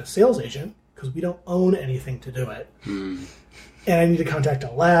contact a sales agent because we don't own anything to do it. And I need to contact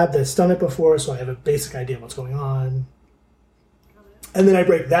a lab that's done it before so I have a basic idea of what's going on. And then I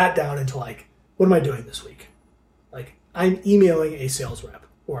break that down into like, what am I doing this week? Like, I'm emailing a sales rep,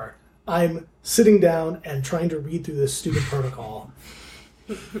 or I'm sitting down and trying to read through this stupid protocol.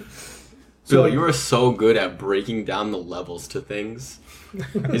 Bill, you are so good at breaking down the levels to things.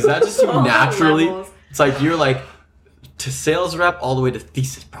 Is that just you naturally? It's like you're like to sales rep all the way to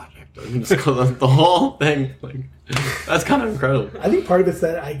thesis project. I mean, just go the whole thing. Like, that's kind of incredible. I think part of it's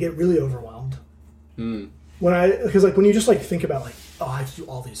that I get really overwhelmed because like when you just like think about like, oh, I have to do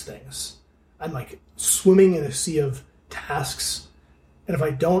all these things. I'm like swimming in a sea of tasks, and if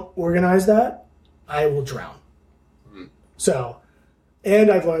I don't organize that, I will drown. So, and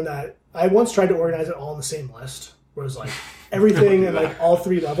I've learned that I once tried to organize it all in the same list, where it was like everything and like all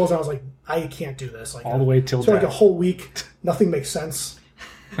 3 levels, and I was like, I can't do this. Like all the way till so like a whole week, nothing makes sense.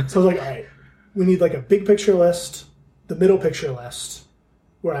 So I was like, all right, we need like a big picture list, the middle picture list,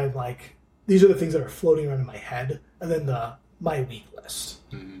 where I'm like, these are the things that are floating around in my head, and then my week list.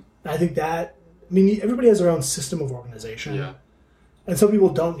 And I think that, I mean, everybody has their own system of organization. Yeah. And some people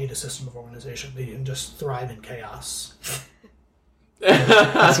don't need a system of organization. They can just thrive in chaos.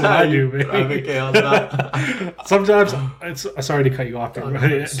 That's what I do, man. Thrive in chaos. Sometimes, sorry to cut you off.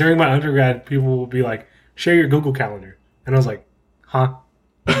 During my undergrad, people will be like, share your Google Calendar. And I was like, huh?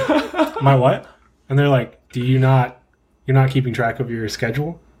 My what? And they're like, you're not keeping track of your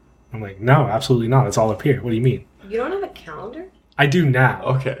schedule? I'm like, no, absolutely not. It's all up here. What do you mean? You don't have a calendar? I do now.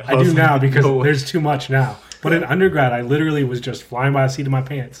 Okay. I do now because there's too much now. But in undergrad, I literally was just flying by the seat of my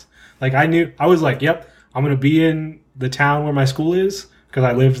pants. Like, I was like, yep, I'm going to be in the town where my school is because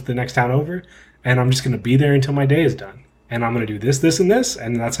I lived the next town over. And I'm just going to be there until my day is done. And I'm going to do this, this, and this.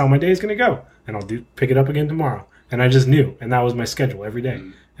 And that's how my day is going to go. And I'll pick it up again tomorrow. And I just knew. And that was my schedule every day.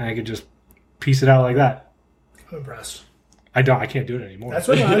 And I could just piece it out like that. I'm impressed. I can't do it anymore. That's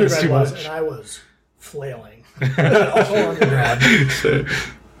what my undergrad was, and I was flailing. Undergrad.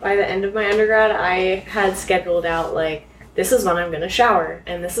 By the end of my undergrad, I had scheduled out, like, this is when I'm going to shower,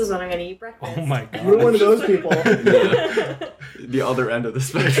 and this is when I'm going to eat breakfast. Oh my God. You're one of those people. The other end of the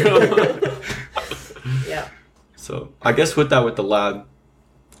spectrum. Yeah. So I guess with the lab,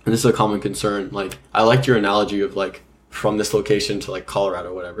 and this is a common concern, like, I liked your analogy of, like, from this location to, like,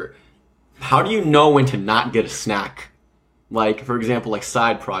 Colorado or whatever. How do you know when to not get a snack? Like, for example, like,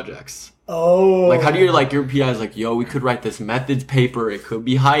 side projects. Oh. Like, how do you, like, your PI is like, yo, we could write this methods paper. It could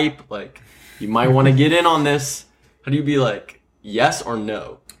be hype. Like, you might want to get in on this. How do you be like, yes or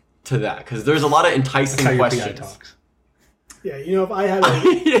no to that? Because there's a lot of enticing That's how questions. your PI talks. Yeah, if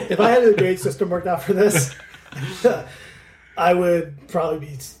I had a grade system worked out for this, I would probably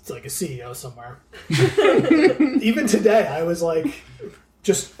be like a CEO somewhere. Even today, I was like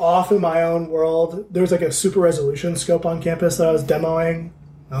just off in my own world. There was like a super resolution scope on campus that I was demoing.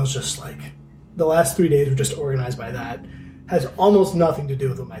 I was just like, the last 3 days were just organized by that. Has almost nothing to do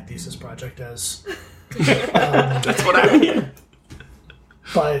with what my thesis project is. That's what I mean.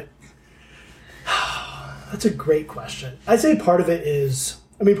 But that's a great question. I'd say part of it is,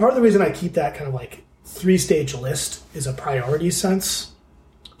 part of the reason I keep that kind of like 3-stage list is a priority sense.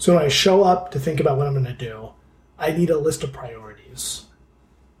 So when I show up to think about what I'm going to do, I need a list of priorities.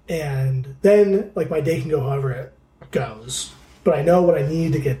 And then like my day can go however it goes. But I know what I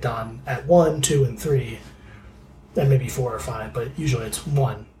need to get done at 1, 2, and 3, and maybe 4 or 5, but usually it's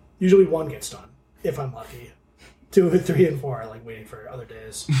 1. Usually 1 gets done, if I'm lucky. 2, 3, and 4 are like waiting for other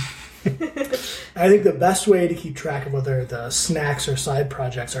days. I think the best way to keep track of whether the snacks or side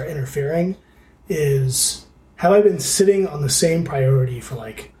projects are interfering is, have I been sitting on the same priority for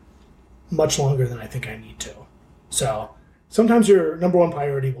like much longer than I think I need to? So sometimes your number one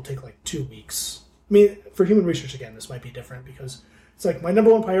priority will take like 2 weeks. For human research, again, this might be different because it's like my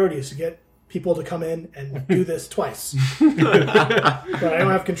number one priority is to get people to come in and do this twice. But I don't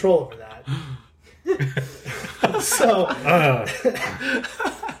have control over that. So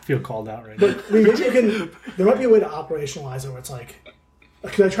feel called out right now. But there might be a way to operationalize it where it's like,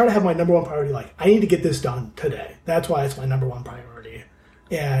 because I try to have my number one priority, like, I need to get this done today. That's why it's my number one priority.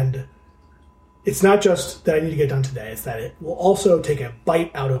 And it's not just that I need to get done today, it's that it will also take a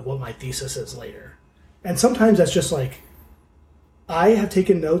bite out of what my thesis is later. And sometimes that's just like, I have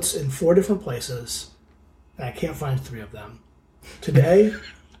taken notes in 4 different places, and I can't find 3 of them. Today,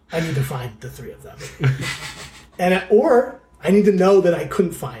 I need to find the 3 of them. Or I need to know that I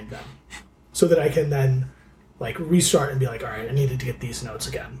couldn't find them, so that I can then like restart and be like, all right, I needed to get these notes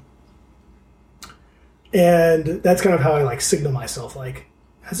again. And that's kind of how I like signal myself, like,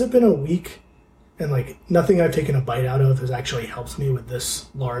 has it been a week? And like nothing I've taken a bite out of has actually helped me with this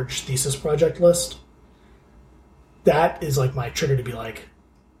large thesis project list. That is like my trigger to be like,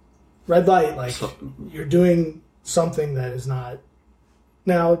 red light, like you're doing something that is not.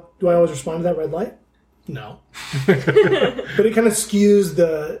 Now, do I always respond to that red light? No. But it kind of skews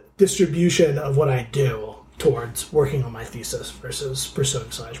the distribution of what I do towards working on my thesis versus pursuing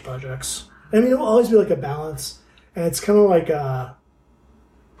side projects. It will always be like a balance. And it's kind of like,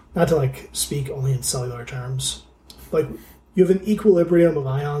 not to like speak only in cellular terms, like you have an equilibrium of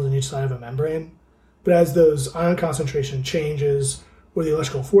ions on each side of a membrane, but as those ion concentration changes or the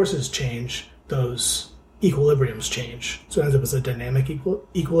electrical forces change, those equilibriums change. So it ends up as a dynamic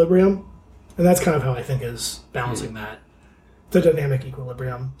equilibrium. And that's kind of how I think is balancing that. The dynamic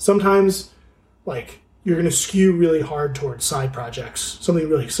equilibrium. Sometimes, like, you're going to skew really hard towards side projects. Something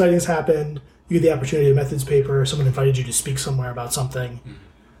really exciting has happened. You get the opportunity to methods paper. Someone invited you to speak somewhere about something.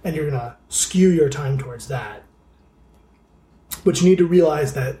 And you're going to skew your time towards that. But you need to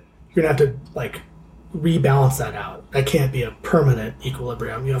realize that you're going to have to, like, rebalance that out. That can't be a permanent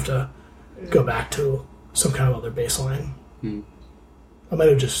equilibrium. You have to go back to some kind of other baseline. I might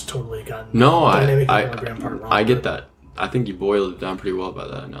have just totally gotten dynamic equilibrium part wrong. I get that. I think you boiled it down pretty well by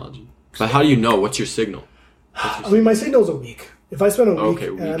that analogy. But how do you know? What's your signal? My signal's a week. If I spend a week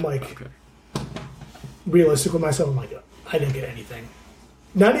and I'm like realistic with myself, I'm like, I didn't get anything.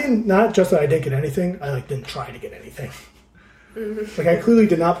 Not just that I didn't get anything, I like didn't try to get anything. Like I clearly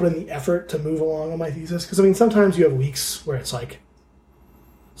did not put in the effort to move along on my thesis. Because sometimes you have weeks where it's like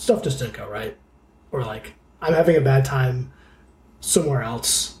stuff just didn't go right. Or like I'm having a bad time somewhere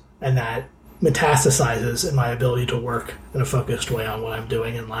else, and that metastasizes in my ability to work in a focused way on what I'm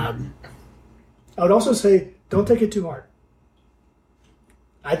doing in lab. I would also say, don't take it too hard.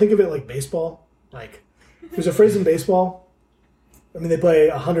 I think of it like baseball. Like, there's a phrase in baseball. They play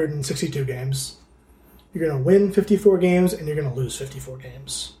 162 games. You're going to win 54 games, and you're going to lose 54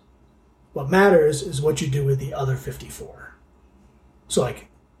 games. What matters is what you do with the other 54. So, like,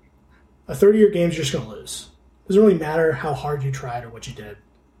 a 30-year games you're just going to lose. It doesn't really matter how hard you tried or what you did.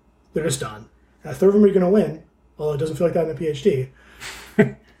 They're just done. And a third of them you're going to win, although it doesn't feel like that in a PhD.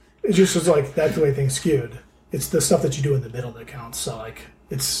 It's just like, that's the way things skewed. It's the stuff that you do in the middle that counts. So, like,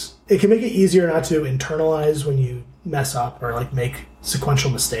 it can make it easier not to internalize when you mess up or, like, make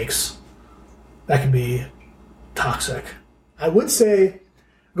sequential mistakes. That can be toxic. I would say,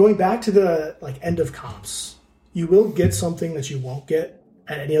 going back to the, like, end of comps, you will get something that you won't get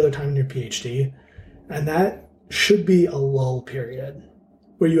at any other time in your PhD, and that should be a lull period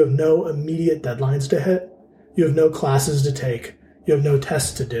where you have no immediate deadlines to hit, you have no classes to take, you have no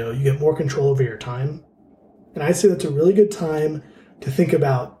tests to do, you get more control over your time. And I'd say that's a really good time to think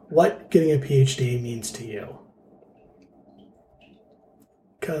about what getting a PhD means to you.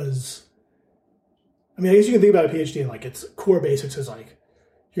 Because, I mean, I guess you can think about a PhD in like its core basics is like,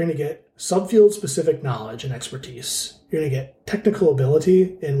 you're going to get subfield specific knowledge and expertise. You're going to get technical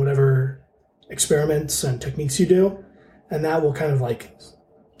ability in whatever experiments and techniques you do. And that will kind of like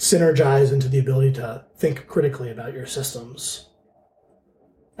synergize into the ability to think critically about your systems.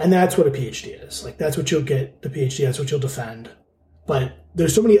 And that's what a PhD is. Like, that's what you'll get, the PhD, that's what you'll defend. But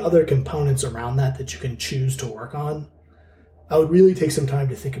there's so many other components around that you can choose to work on. I would really take some time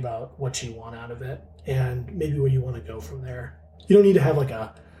to think about what you want out of it and maybe where you want to go from there. You don't need to have like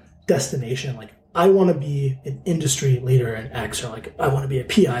a destination, like, I want to be an industry leader in X, or like, I want to be a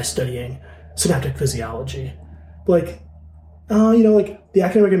PI studying synaptic physiology. But like, like the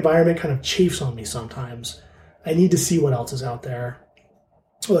academic environment kind of chafes on me sometimes. I need to see what else is out there.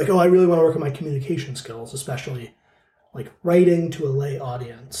 Or like, I really want to work on my communication skills, especially like writing to a lay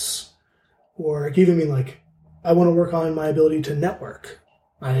audience. Or it could even mean like, I want to work on my ability to network.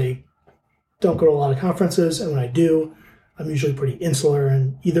 I don't go to a lot of conferences, and when I do, I'm usually pretty insular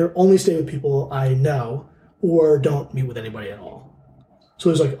and either only stay with people I know or don't meet with anybody at all. So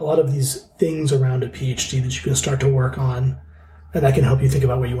there's like a lot of these things around a PhD that you can start to work on, and that can help you think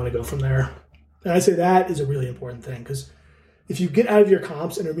about where you want to go from there. And I'd say that is a really important thing, because if you get out of your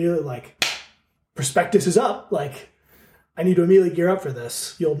comps and immediately like, Prospectus is up, like, I need to immediately gear up for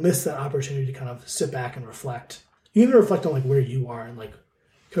this, you'll miss that opportunity to kind of sit back and reflect. You even reflect on like where you are and like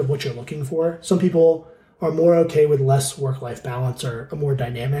kind of what you're looking for. Some people are more okay with less work-life balance or a more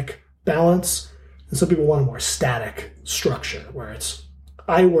dynamic balance. And some people want a more static structure where it's,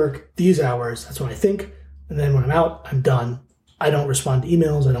 I work these hours, that's when I think, and then when I'm out, I'm done. I don't respond to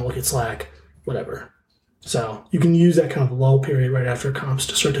emails, I don't look at Slack, whatever. So you can use that kind of lull period right after comps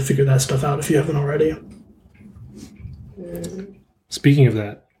to start to figure that stuff out if you haven't already. Speaking of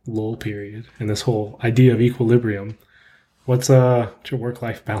that lull period and this whole idea of equilibrium, what's your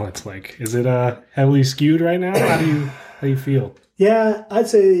work-life balance like? Is it heavily skewed right now? How do you feel? Yeah, I'd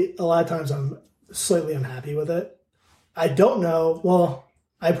say a lot of times I'm slightly unhappy with it. I don't know. Well,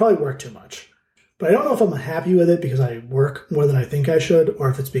 I probably work too much. But I don't know if I'm happy with it because I work more than I think I should, or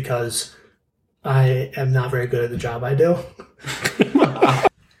if it's because I am not very good at the job I do.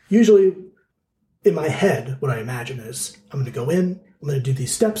 Usually, in my head, what I imagine is I'm going to go in, I'm going to do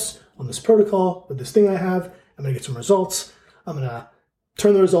these steps on this protocol with this thing I have, I'm going to get some results, I'm going to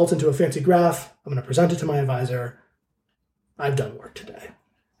turn the results into a fancy graph, I'm going to present it to my advisor. I've done work today.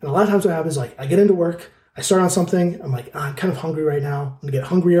 And a lot of times what happens is like I get into work, I start on something, I'm like, I'm kind of hungry right now, I'm going to get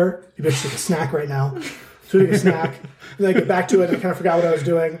hungrier, maybe I should take a snack right now. So I take a snack, and then I get back to it and I kind of forgot what I was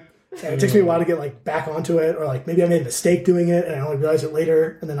doing. And it takes me a while to get like back onto it, or like maybe I made a mistake doing it and I only realized it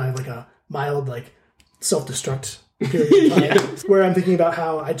later, and then I have like a mild like self-destruct period of time where I'm thinking about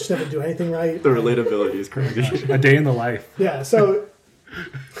how I just never do anything right. The relatability is crazy. A day in the life. Yeah, so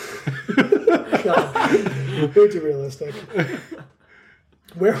God, way too realistic.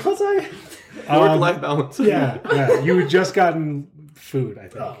 Where was I? Work-life balance. Yeah. You had just gotten food, I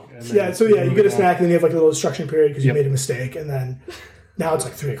think. Oh. Yeah, so yeah, you get a snack and then you have like a little instruction period because you made a mistake, and then now it's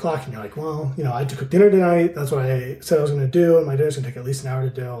like 3 o'clock and you're like, well, I had to cook dinner tonight. That's what I said I was going to do, and my dinner's going to take at least an hour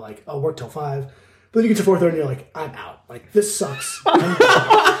to do. Like, I'll work till 5. But then you get to 4:30 and you're like, I'm out. Like, this sucks.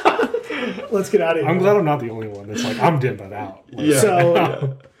 Let's get out of here. I'm glad I'm not the only one that's like, I'm dipping out. Like,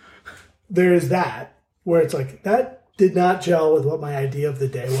 So there's that, where it's like, that did not gel with what my idea of the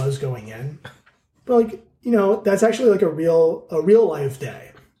day was going in. But like, that's actually like a real life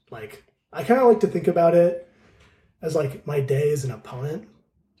day. Like, I kind of like to think about it as like my day is an opponent.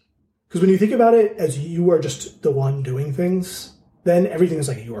 Because when you think about it as you are just the one doing things, then everything is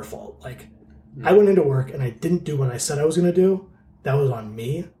like your fault. Like, I went into work and I didn't do what I said I was going to do. That was on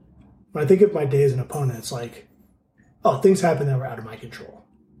me. When I think of my day as an opponent, it's like, oh, things happen that were out of my control.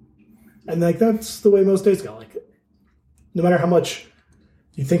 And like, that's the way most days go. Like, no matter how much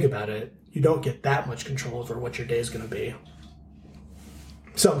you think about it, you don't get that much control over what your day is going to be.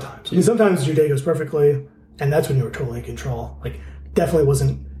 Sometimes. I mean, sometimes your day goes perfectly, and that's when you were totally in control. Like, definitely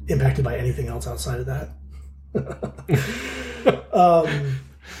wasn't impacted by anything else outside of that.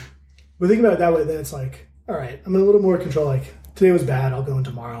 But thinking about it that way, then it's like, all right, I'm in a little more control. Like, today was bad, I'll go in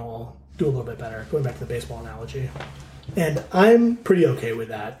tomorrow, I'll do a little bit better. Going back to the baseball analogy. And I'm pretty okay with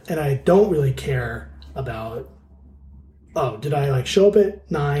that. And I don't really care about, did I like show up at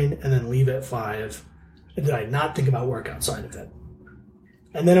 9 and then leave at 5? And did I not think about work outside of it?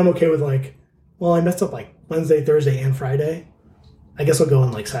 And then I'm okay with like, well, I messed up like Wednesday, Thursday, and Friday. I guess I'll go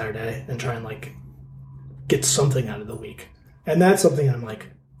in like Saturday and try and like get something out of the week. And that's something I'm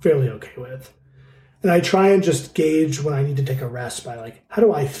like fairly okay with. And I try and just gauge when I need to take a rest by like, how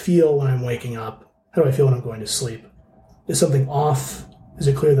do I feel when I'm waking up? How do I feel when I'm going to sleep? Is something off? Is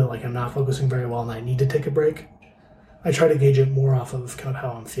it clear that like I'm not focusing very well and I need to take a break? I try to gauge it more off of kind of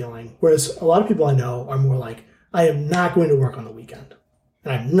how I'm feeling. Whereas a lot of people I know are more like, I am not going to work on the weekend.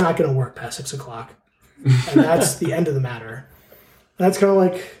 And I'm not going to work past 6 o'clock. And that's the end of the matter. And that's kind of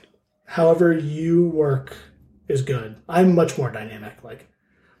like, however you work is good. I'm much more dynamic. Like,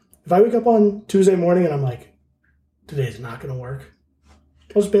 if I wake up on Tuesday morning and I'm like, today's not going to work,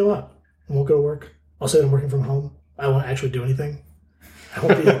 I'll just bail out. I won't go to work. I'll say I'm working from home. I won't actually do anything. I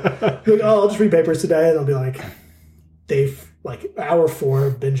won't be like, oh, I'll just read papers today. And I'll be like, hour 4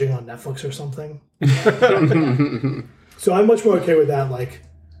 of binging on Netflix or something. So I'm much more okay with that, like,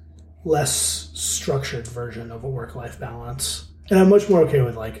 less structured version of a work-life balance. And I'm much more okay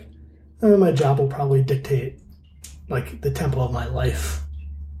with, like, my job will probably dictate, like, the tempo of my life.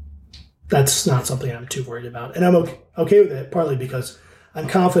 That's not something I'm too worried about. And I'm okay with it, partly because I'm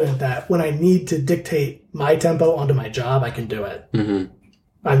confident that when I need to dictate my tempo onto my job, I can do it. Mm-hmm.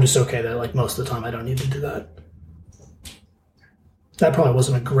 I'm just okay that, like, most of the time I don't need to do that. That probably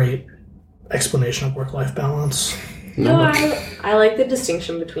wasn't a great explanation of work-life balance. No, I like the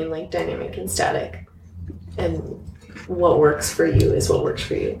distinction between, like, dynamic and static. And what works for you is what works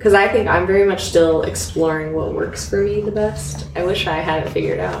for you. Because I think I'm very much still exploring what works for me the best. I wish I had it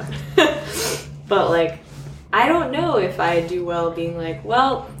figured out. But, like, I don't know if I do well being like,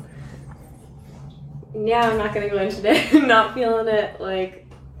 well, yeah, I'm not going to go in today. I'm not feeling it. Like,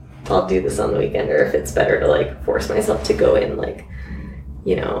 I'll do this on the weekend. Or if it's better to, like, force myself to go in, like,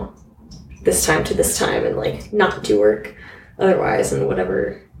 you know, this time to this time and, like, not do work otherwise and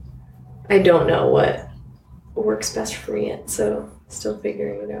whatever. I don't know what works best for me yet, so still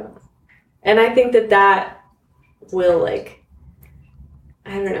figuring it out. And I think that will, like,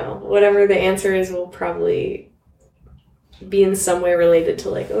 I don't know, whatever the answer is will probably be in some way related to,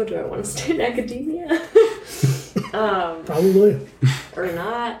 like, oh, do I want to stay in academia? Probably. Or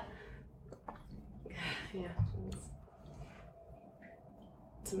not. Yeah.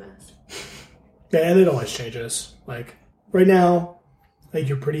 It's a mess. Yeah, and it always changes. Like, right now, like,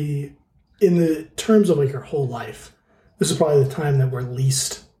 you're pretty, in the terms of, like, your whole life, this is probably the time that we're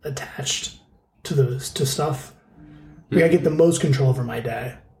least attached to stuff. Like, I get the most control over my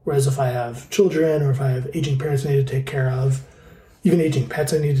day. Whereas if I have children or if I have aging parents I need to take care of, even aging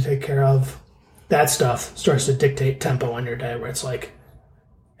pets I need to take care of, that stuff starts to dictate tempo on your day where it's like,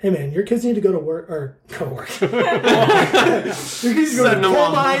 hey man, your kids need to go to work, or go to work. Your kids need to go to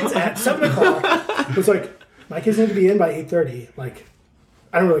coal mines at 7 o'clock. It's like, my kids need to be in by 8:30. Like,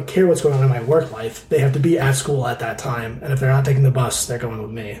 I don't really care what's going on in my work life. They have to be at school at that time. And if they're not taking the bus, they're going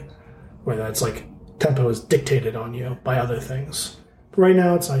with me. Where that's like, tempo is dictated on you by other things. But right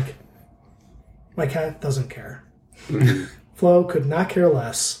now, it's like, my cat doesn't care. Flo could not care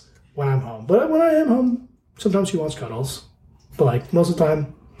less when I'm home. But when I am home, sometimes she wants cuddles. But, like, most of the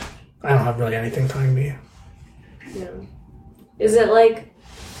time, I don't have really anything tying me. Yeah. Is it like,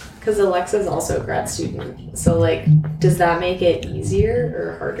 because Alexa's also a grad student, so, like, does that make it easier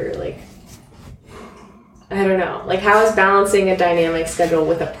or harder? Like, I don't know. Like, how is balancing a dynamic schedule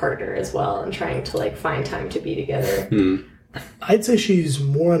with a partner as well and trying to, like, find time to be together? I'd say she's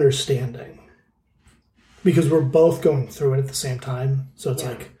more understanding because we're both going through it at the same time. So it's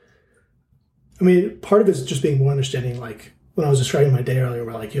like, I mean, part of it is just being more understanding. Like, when I was describing my day earlier,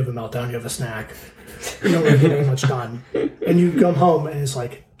 where, like, you have a meltdown, you have a snack, you don't really get very much done. And you come home and it's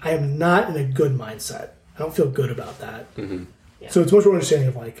like, I am not in a good mindset. I don't feel good about that. Mm-hmm. Yeah. So it's much more understanding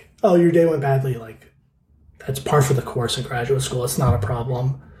of, like, oh, your day went badly. Like, that's par for the course in graduate school. It's not a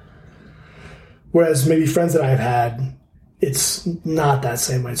problem. Whereas maybe friends that I've had, it's not that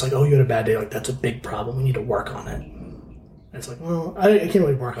same way. It's like, oh, you had a bad day. Like, that's a big problem. We need to work on it. And it's like, well, I can't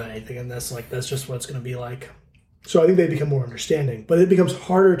really work on anything in this. Like, that's just what it's going to be like. So I think they become more understanding. But it becomes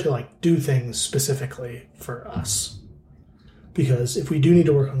harder to, like, do things specifically for us. Because if we do need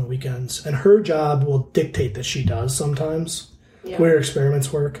to work on the weekends, and her job will dictate that she does sometimes, where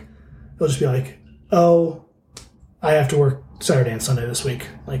experiments work, it'll just be like, oh, I have to work Saturday and Sunday this week.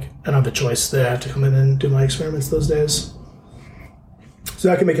 Like, I don't have a choice. They have to come in and do my experiments those days. So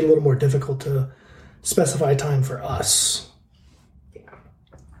that can make it a little more difficult to specify time for us.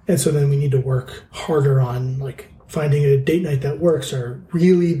 And so then we need to work harder on, like, finding a date night that works, or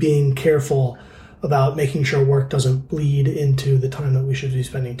really being careful about making sure work doesn't bleed into the time that we should be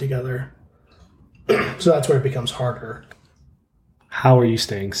spending together. So that's where it becomes harder. How are you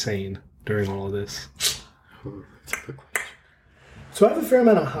staying sane during all of this? So I have a fair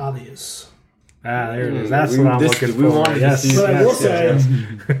amount of hobbies. Ah, there it is. That's what I'm looking for. But I will say,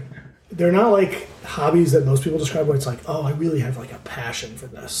 they're not like hobbies that most people describe where it's like, oh, I really have like a passion for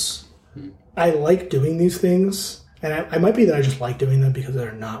this. I like doing these things, and I might be that I just like doing them because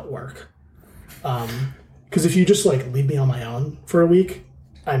they're not work. Because if you just like leave me on my own for a week,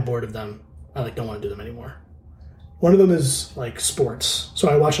 I'm bored of them. I like don't want to do them anymore. One of them is like sports. So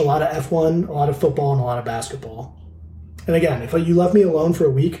I watch a lot of F1, a lot of football, and a lot of basketball. And again, if you left me alone for a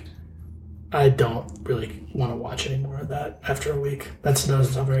week, I don't really want to watch any more of that after a week. That doesn't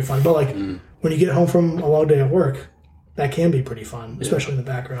sound very fun. But like when you get home from a long day at work, that can be pretty fun, especially in the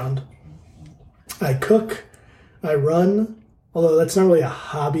background. I cook, I run, although that's not really a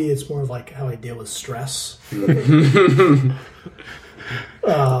hobby. It's more of like how I deal with stress.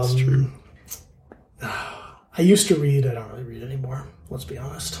 That's true. I used to read. I don't really read anymore. Let's be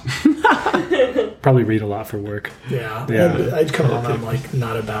honest. Probably read a lot for work. Yeah. Yeah. I'd come home. I'm like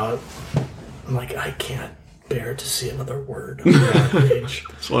not about. I'm like I can't bear to see another word on that page.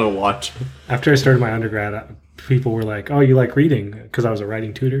 Just want to watch. After I started my undergrad, people were like, "Oh, you like reading?" Because I was a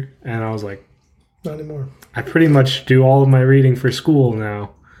writing tutor, and I was like, Not anymore. I pretty much do all of my reading for school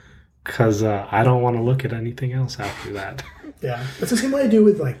now because I don't want to look at anything else after that. Yeah, it's the same way I do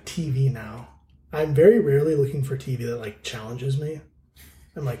with like TV now. I'm very rarely looking for TV that like challenges me.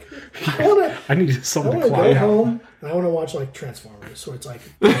 I'm like, I need something to go clock out. home and I want to watch like Transformers, where it's like,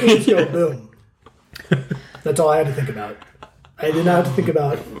 let's go boom. That's all I had to think about. I did not have to think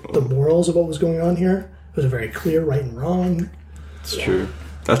about the morals of what was going on here. It was a very clear right and wrong. It's true.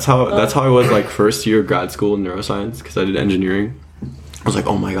 That's how I was like first year of grad school in neuroscience because I did engineering. I was like,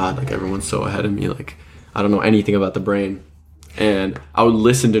 oh my god, like everyone's so ahead of me. Like I don't know anything about the brain. And I would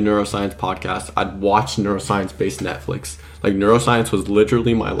listen to neuroscience podcasts. I'd watch neuroscience-based Netflix. Like, neuroscience was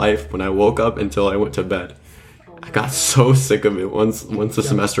literally my life when I woke up until I went to bed. I got so sick of it once the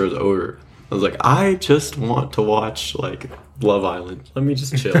semester was over. I was like, I just want to watch, like, Love Island. Let me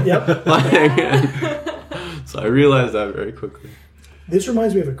just chill. Yep. So I realized that very quickly. This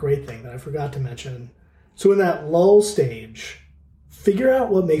reminds me of a great thing that I forgot to mention. So in that lull stage, figure out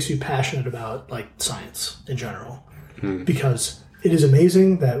what makes you passionate about, like, science in general. Because it is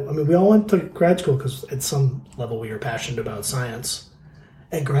amazing that, I mean, we all went to grad school because at some level we were passionate about science.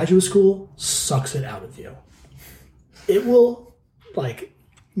 And graduate school sucks it out of you. It will, like,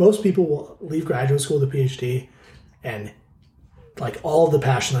 most people will leave graduate school with a PhD and, like, all the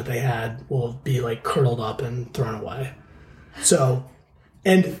passion that they had will be, like, curdled up and thrown away. So,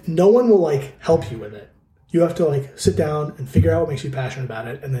 and no one will, like, help you with it. You have to, like, sit down and figure out what makes you passionate about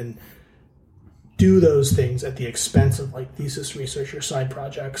it and then do those things at the expense of like thesis research or side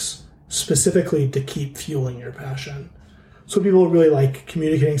projects specifically to keep fueling your passion. So people really like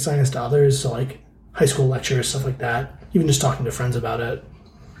communicating science to others, so like high school lectures, stuff like that, even just talking to friends about it.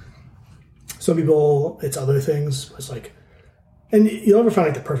 Some people, it's other things. It's like, and you'll never find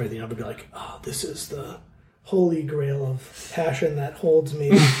like the perfect thing. You'll be like, oh, this is the holy grail of passion that holds me.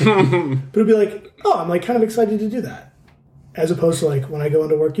 But it'll be like, oh, I'm like kind of excited to do that. As opposed to like when I go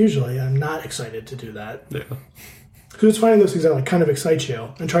into work, usually I'm not excited to do that. Yeah. So it's finding those things that like kind of excite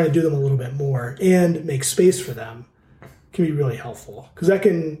you and trying to do them a little bit more and make space for them can be really helpful. Because that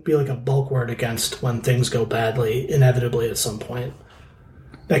can be like a bulk word against when things go badly, inevitably at some point.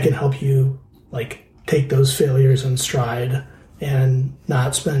 That can help you like take those failures in stride and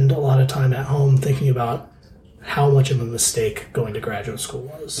not spend a lot of time at home thinking about how much of a mistake going to graduate school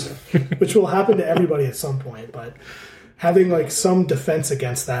was. Which will happen to everybody at some point, but having like some defense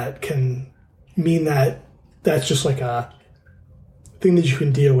against that can mean that that's just like a thing that you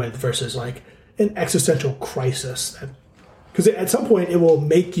can deal with versus like an existential crisis. Because at some point it will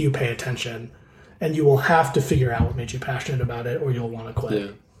make you pay attention and you will have to figure out what made you passionate about it or you'll want to quit.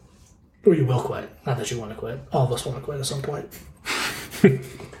 Yeah. Or you will quit. Not that you want to quit. All of us want to quit at some point. I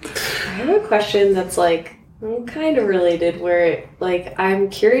have a question that's like kind of related where like I'm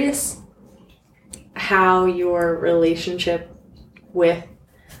curious how your relationship with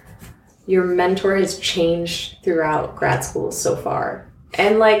your mentor has changed throughout grad school so far.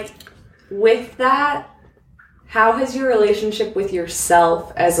 And like with that, how has your relationship with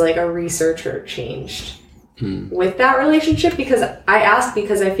yourself as like a researcher changed with that relationship? Because I ask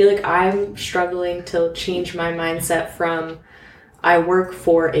because I feel like I'm struggling to change my mindset from I work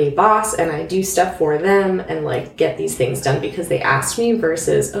for a boss and I do stuff for them and like get these things done because they asked me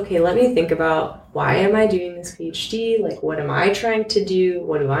versus, okay, let me think about why am I doing this PhD? Like, what am I trying to do?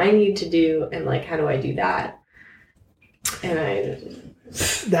 What do I need to do? And like, how do I do that? And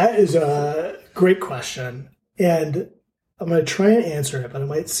that is a great question. And I'm going to try and answer it, but it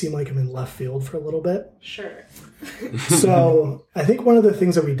might seem like I'm in left field for a little bit. Sure. So I think one of the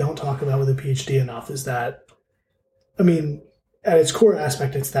things that we don't talk about with a PhD enough is that, I mean, at its core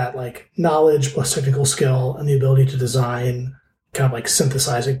aspect, it's that like knowledge plus technical skill and the ability to design, kind of like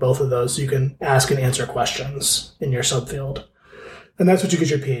synthesizing both of those so you can ask and answer questions in your subfield. And that's what you get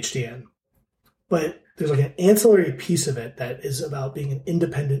your PhD in. But there's like an ancillary piece of it that is about being an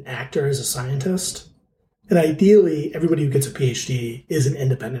independent actor as a scientist. And ideally, everybody who gets a PhD is an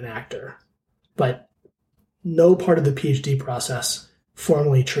independent actor. But no part of the PhD process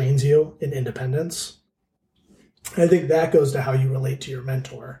formally trains you in independence. And I think that goes to how you relate to your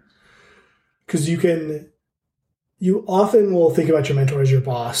mentor. Because you often will think about your mentor as your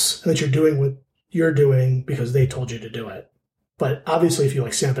boss and that you're doing what you're doing because they told you to do it. But obviously, if you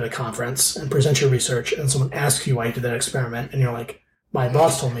like stand up at a conference and present your research and someone asks you why you did that experiment and you're like, my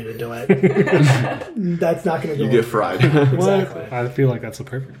boss told me to do it, that's not going to go. You get fried. Exactly. I feel like that's a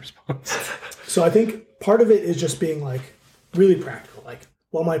perfect response. So I think part of it is just being like really practical. Like,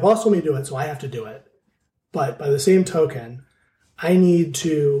 well, my boss told me to do it, so I have to do it. But by the same token, I need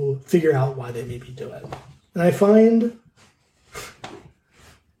to figure out why they made me do it. And I find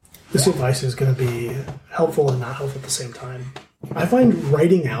this advice is going to be helpful and not helpful at the same time. I find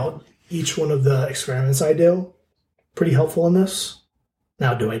writing out each one of the experiments I do pretty helpful in this.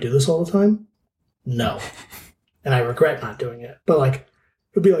 Now, do I do this all the time? No. And I regret not doing it. But like,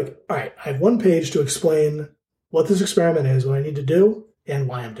 it would be like, all right, I have one page to explain what this experiment is, what I need to do, and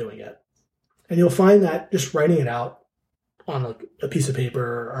why I'm doing it. And you'll find that just writing it out on a piece of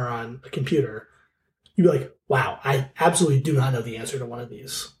paper or on a computer, you'd be like, wow, I absolutely do not know the answer to one of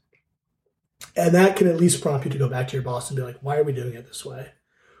these. And that can at least prompt you to go back to your boss and be like, why are we doing it this way?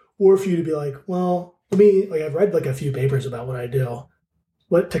 Or for you to be like, well, I've read like a few papers about what I do.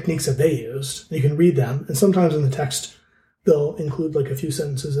 What techniques have they used? And you can read them. And sometimes in the text, they'll include like a few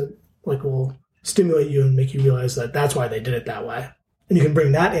sentences that like will stimulate you and make you realize that that's why they did it that way. And you can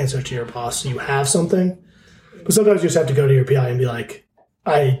bring that answer to your boss so you have something. But sometimes you just have to go to your PI and be like,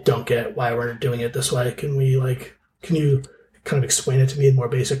 I don't get why we're doing it this way. Can you kind of explain it to me in more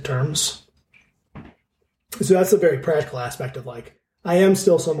basic terms? So that's a very practical aspect of like, I am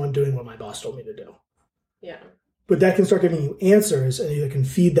still someone doing what my boss told me to do. Yeah. But that can start giving you answers, and you can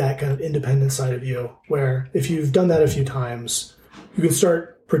feed that kind of independent side of you, where if you've done that a few times, you can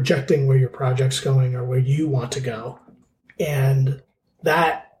start projecting where your project's going or where you want to go. And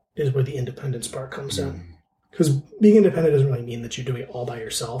that is where the independence part comes in. Because being independent doesn't really mean that you're doing it all by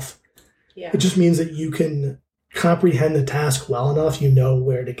yourself. Yeah. It just means that you can comprehend the task well enough, you know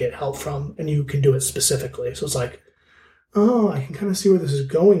where to get help from, and you can do it specifically. So it's like, oh, I can kind of see where this is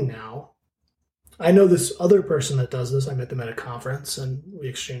going now. I know this other person that does this. I met them at a conference, and we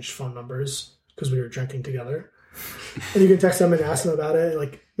exchanged phone numbers because we were drinking together. And you can text them and ask them about it.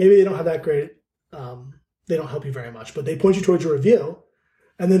 Like, maybe they don't have that great, they don't help you very much, but they point you towards your review.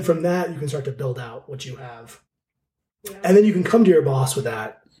 And then from that, you can start to build out what you have. Yeah. And then you can come to your boss with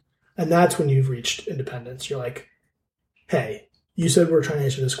that. And that's when you've reached independence. You're like, hey, you said we're trying to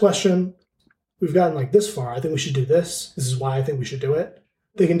answer this question. We've gotten like this far. I think we should do this. This is why I think we should do it.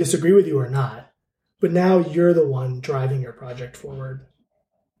 They can disagree with you or not. But now you're the one driving your project forward.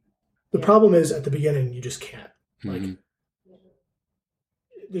 The problem is at the beginning, you just can't. Like,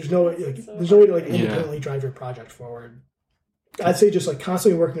 there's no way to like independently drive your project forward. I'd say just like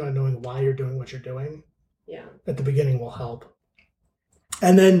constantly working on knowing why you're doing what you're doing. Yeah. At the beginning will help.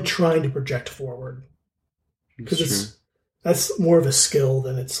 And then trying to project forward. Because that's more of a skill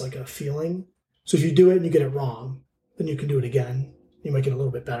than it's like a feeling. So if you do it and you get it wrong, then you can do it again. You might get a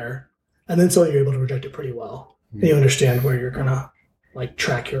little bit better. And then suddenly you're able to project it pretty well. And you understand where you're going to like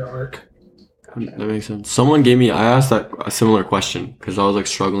track your arc. That makes sense. I asked that a similar question because I was like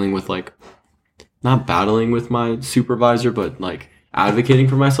struggling with like, not battling with my supervisor, but like advocating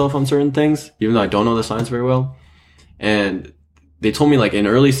for myself on certain things, even though I don't know the science very well. And they told me like in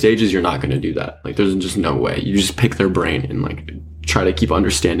early stages, you're not going to do that. Like there's just no way. You just pick their brain and like try to keep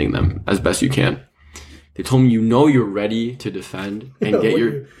understanding them as best you can. They told me, you're ready to defend and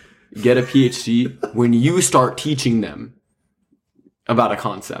get a PhD when you start teaching them about a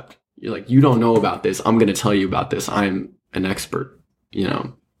concept. You're like, you don't know about this. I'm going to tell you about this. I'm an expert.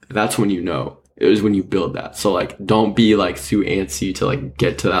 That's when you know. It was when you build that. So like, don't be like too antsy to like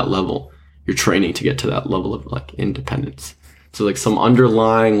get to that level. You're training to get to that level of like independence. So like some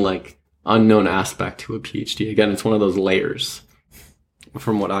underlying like unknown aspect to a PhD. Again, it's one of those layers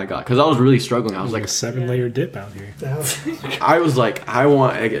from what I got. Cause I was really struggling. I was like a 7-layer dip out here. I was like,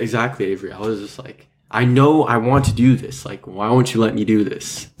 exactly, Avery. I was just like, I know I want to do this. Like, why won't you let me do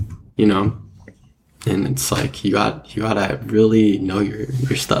this? And it's like, you gotta really know your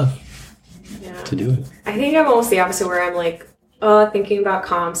stuff to do it. I think I'm almost the opposite where I'm like, thinking about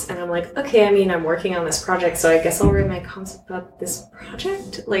comps, and I'm like, okay, I mean, I'm working on this project, so I guess I'll write my comps about this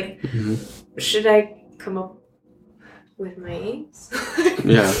project. Like, should I come up with my aims?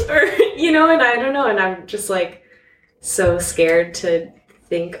 Yeah. Or, you know, and I don't know, and I'm just like so scared to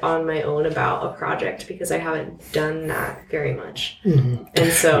think on my own about a project because I haven't done that very much.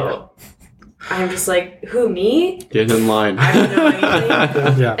 And so I'm just like, who, me? Get in line. I don't know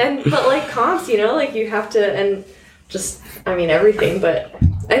anything. Yeah. But like comps, you know, like you have to, and just, I mean, everything, but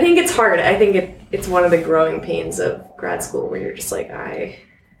I think it's hard. I think it's one of the growing pains of grad school where you're just like, I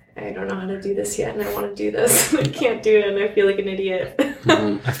don't know how to do this yet, and I want to do this. I can't do it, and I feel like an idiot.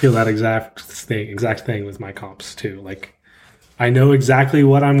 I feel that exact thing with my comps too. Like, I know exactly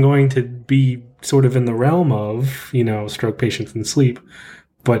what I'm going to be sort of in the realm of, you know, stroke patients and sleep,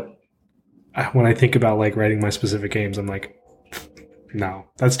 but when I think about like writing my specific aims, I'm like, no,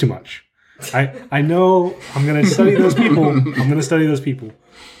 that's too much. I know I'm going to study those people.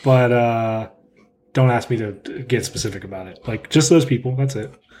 But don't ask me to get specific about it. Like, just those people. That's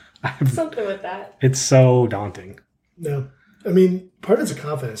it. Something with that. It's so daunting. No. I mean, part of it's a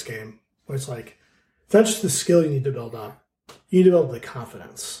confidence game where it's like, it's not just the skill you need to build up. You need to build the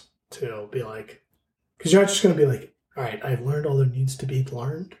confidence to be like, because you're not just going to be like, all right, I've learned all there needs to be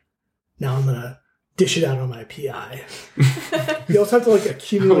learned. Now I'm going to dish it out on my PI. You also have to like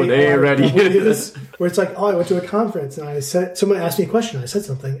accumulate. They ready. Where it's like, oh, I went to a conference and someone asked me a question. And I said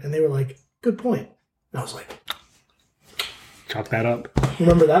something and they were like, good point. And I was like, chalk that up.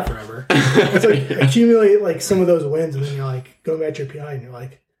 Remember that forever. It's like accumulate like some of those wins and then you're like going back to your PI and you're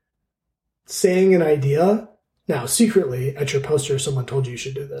like saying an idea. Now, secretly at your poster, someone told you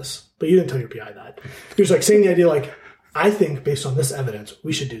should do this, but you didn't tell your PI that. You're just like saying the idea like, I think based on this evidence,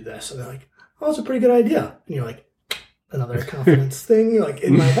 we should do this. And they're like, oh, that's a pretty good idea. And you're like, another confidence thing, like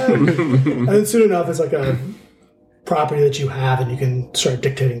in my head. And then soon enough, it's like a property that you have and you can start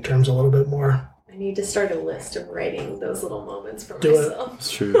dictating terms a little bit more. I need to start a list of writing those little moments for Do myself.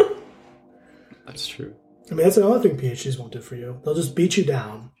 That's true. That's true. I mean, that's another thing PhDs won't do for you. They'll just beat you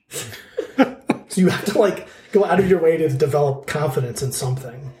down. So you have to like go out of your way to develop confidence in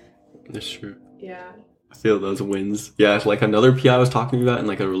something. That's true. Yeah. I feel those wins. Yeah, it's like another PI I was talking about in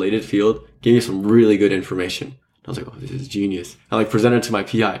like a related field gave me some really good information. I was like, oh, this is genius. I like presented to my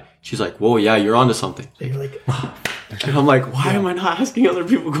PI. She's like, whoa, yeah, you're onto something. And you're like, And I'm like, why am I not asking other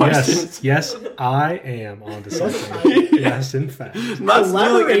people questions? Yes, I am onto something. Yes, in fact. I'm not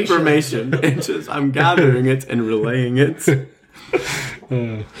stealing information. It's just I'm gathering it and relaying it.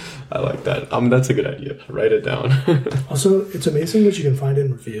 I like that. That's a good idea. Write it down. Also, it's amazing what you can find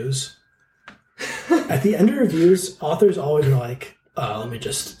in reviews. At the end of reviews, authors always are like, let me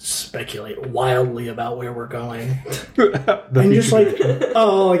just speculate wildly about where we're going. And you're just like,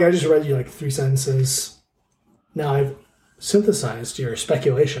 oh, like I just read you like 3 sentences. Now I've synthesized your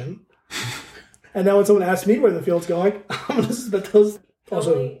speculation. And now when someone asks me where the field's going, I'm going to spit those.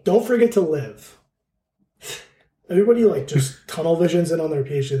 Also, don't forget to live. Everybody like just tunnel visions in on their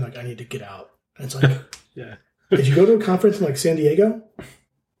PhD like, I need to get out. And it's like, Yeah. if you go to a conference in like San Diego,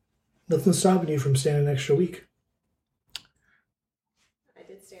 nothing's stopping you from staying an extra week. I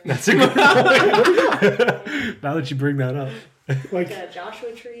did stay That's a good point. Now that you bring that up. Like, the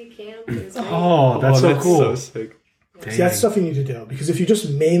Joshua Tree camp. Is great. Oh, that's so cool. So sick. see, that's stuff you need to do. Because if you just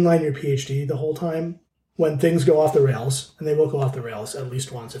mainline your PhD the whole time, when things go off the rails, and they will go off the rails at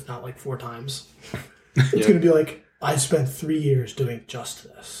least once, if not like 4 times, it's going to be like, I spent 3 years doing just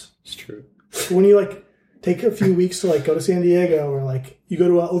this. It's true. When you like take a few weeks to like go to San Diego or like you go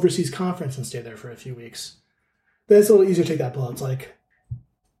to an overseas conference and stay there for a few weeks, then it's a little easier to take that blow. It's like,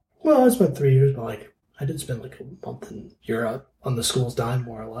 well, I spent 3 years, but like I did spend like a month in Europe on the school's dime,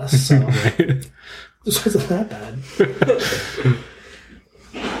 more or less. So this wasn't that bad.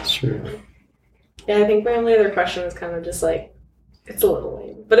 It's true. Yeah, I think my only other question was kind of just like, it's a little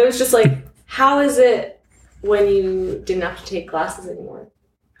lame, but it was just like, how is it when you didn't have to take classes anymore?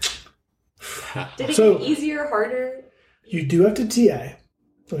 Did it So- get easier, harder? You do have to TA.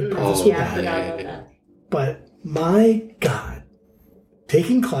 Let me preface with Yeah, I that. forgot about that. But my God,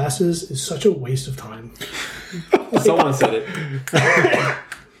 taking classes is such a waste of time. Someone said it.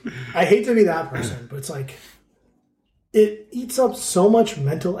 I hate to be that person, but it's like, it eats up so much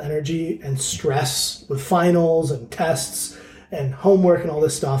mental energy and stress with finals and tests and homework and all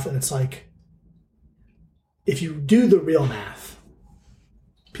this stuff. And it's like, if you do the real math,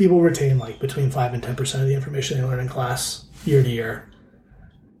 people retain like between 5 and 10% of the information they learn in class year to year.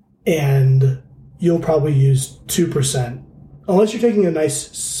 And you'll probably use 2%, unless you're taking a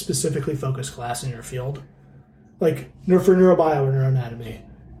nice specifically focused class in your field. Like for neurobiology or neuroanatomy,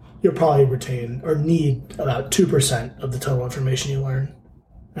 you'll probably retain or need about 2% of the total information you learn.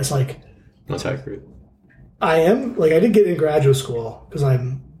 That's like... That's accurate. I am, like, I did get in graduate school because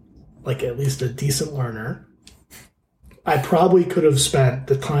I'm, like, at least a decent learner. I probably could have spent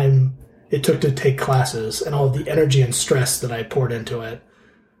the time it took to take classes and all of the energy and stress that I poured into it.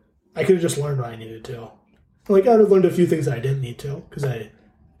 I could have just learned what I needed to. Like, I would have learned a few things that I didn't need to because I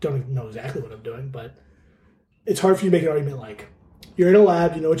don't even know exactly what I'm doing, but it's hard for you to make an argument like, you're in a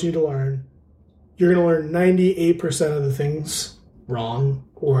lab, you know what you need to learn. You're going to learn 98% of the things wrong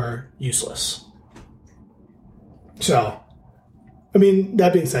or useless. So, I mean,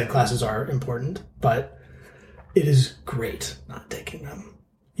 that being said, classes are important, but it is great not taking them.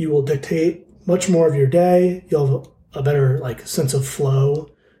 You will dictate much more of your day. You'll have a better like sense of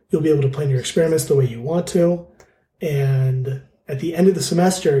flow. You'll be able to plan your experiments the way you want to. And at the end of the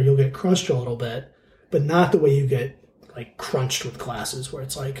semester, you'll get crunched a little bit, but not the way you get like crunched with classes where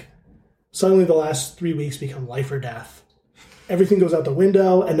it's like suddenly the last 3 weeks become life or death. Everything goes out the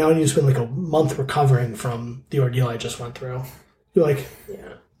window, and now you spend like a month recovering from the ordeal I just went through. You're like,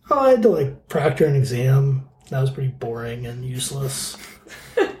 yeah, oh, I had to like proctor an exam. That was pretty boring and useless.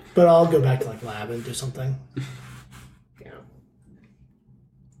 But I'll go back to like lab and do something. Yeah.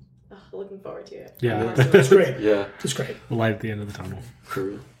 Oh, looking forward to it. Yeah. It's great. Yeah. It's great. The light at the end of the tunnel.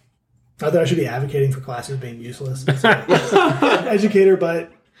 True. Not that I should be advocating for classes being useless as an educator,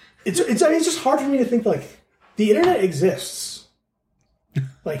 but it's just hard for me to think like the internet exists.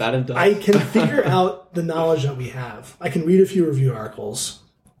 Like That it does. I can figure out the knowledge that we have. I can read a few review articles.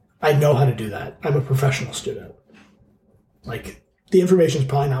 I know how to do that. I'm a professional student. Like the information is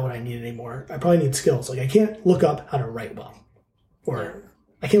probably not what I need anymore. I probably need skills. Like I can't look up how to write well, or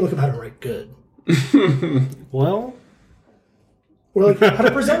I can't look up how to write good. Well, Or like how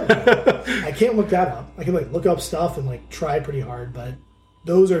to present well. I can't look that up. I can like look up stuff and like try pretty hard, but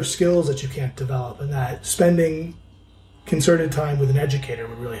those are skills that you can't develop, and that spending concerted time with an educator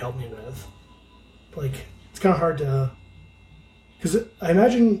would really help me with. Like it's kind of hard to, because I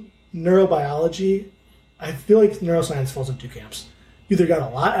imagine neurobiology. I feel like neuroscience falls into two camps. You either got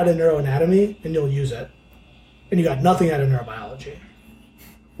a lot out of neuroanatomy and you'll use it, and you got nothing out of neurobiology,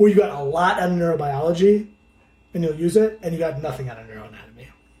 or you got a lot out of neurobiology and you'll use it, and you got nothing out of neuroanatomy.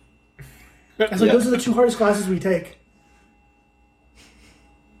 It's like those are the two hardest classes we take.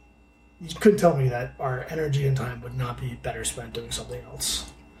 You couldn't tell me that our energy and time would not be better spent doing something else.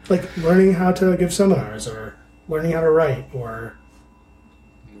 Like learning how to give seminars, or learning how to write, or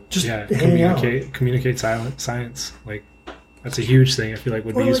just hanging out. communicate science. Like that's a huge thing. I feel like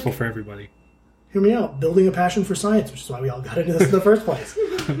would be useful for everybody. Hear me out. Building a passion for science, which is why we all got into this in the first place.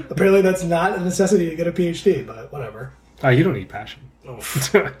 Apparently that's not a necessity to get a PhD, but whatever. You don't need passion. Oh,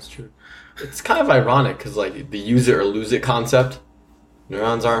 that's true. It's kind of ironic because like the use it or lose it concept,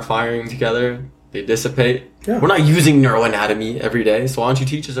 neurons aren't firing together, they dissipate. Yeah. We're not using neuroanatomy every day, so why don't you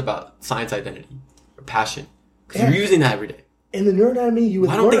teach us about science identity or passion? Because you're using that every day. In the neuroanatomy, you would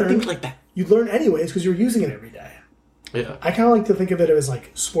Why learn. don't they think like that? You'd learn anyways because you're using it every day. Yeah. I kind of like to think of it as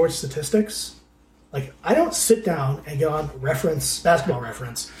like sports statistics. Like I don't sit down and get on basketball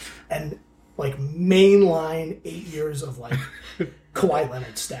reference, and like mainline 8 years of like Kawhi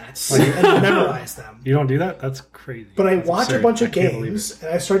Leonard stats and memorize them. You don't do that? That's crazy. But I That's watch absurd. a bunch of I can't believe games,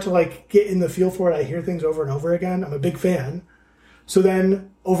 and I start to like get in the feel for it. I hear things over and over again. I'm a big fan. So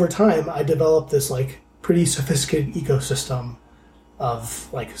then over time, I developed this like pretty sophisticated ecosystem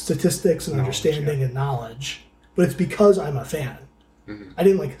of like statistics and understanding and knowledge. But it's because I'm a fan. Mm-hmm. I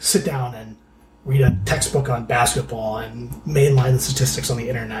didn't like sit down and read a textbook on basketball and mainline the statistics on the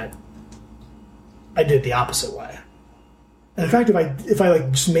internet. I did it the opposite way. And in fact, if I like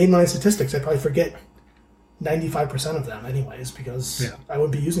just mainline statistics, I'd probably forget 95% of them anyways, because I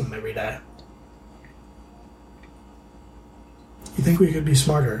wouldn't be using them every day. You think we could be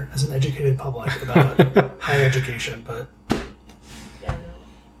smarter as an educated public about higher education, but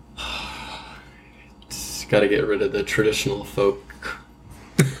Just gotta get rid of the traditional folk.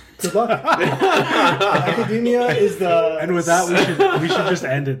 good luck. Academia is the... And with that, we should just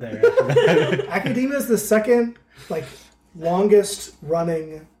end it there. Academia is the second longest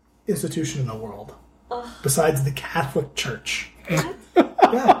running institution in the world, besides the Catholic Church.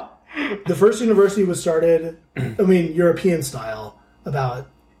 Yeah. The first university was started, European style, about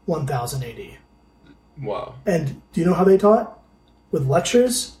 1000 AD. Wow. And do you know how they taught? With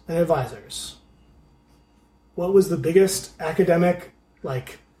lectures and advisors. What was the biggest academic,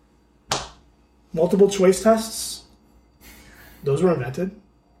 multiple choice tests? Those were invented.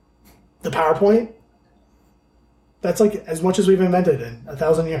 The PowerPoint? That's as much as we've invented in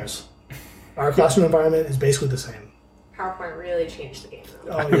 1,000 years. Our classroom environment is basically the same. PowerPoint really changed the game.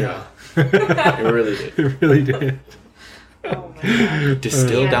 Though. Oh yeah. It really did. It really did. Oh my god.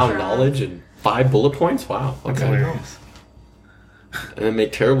 Distill down Scantron. knowledge in 5 bullet points? Wow. That's Okay. hilarious. And then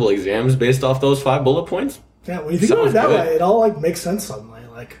make terrible exams based off those 5 bullet points? Yeah, when you think about it Sounds that good. way, it all like makes sense suddenly.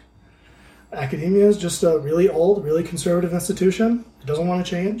 Like, academia is just a really old, really conservative institution. It doesn't want to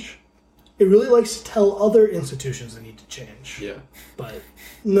change. It really likes to tell other institutions they need to change. Yeah. But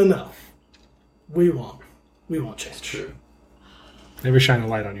no, we won't. We won't change. True. Never shine a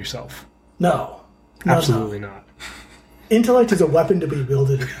light on yourself. No. Absolutely not. Intellect is a weapon to be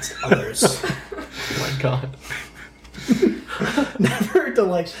wielded against others. Oh my god. Never to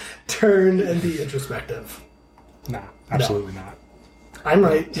like turn and be introspective. Nah, absolutely not. I'm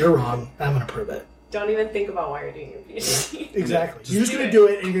right. You're wrong. I'm gonna prove it. Don't even think about why you're doing your PhD. Exactly. You're just gonna do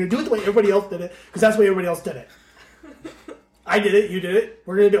it, and you're gonna do it the way everybody else did it, because that's the way everybody else did it. I did it. You did it.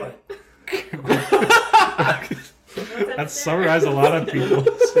 We're gonna do it. That summarized a lot of people.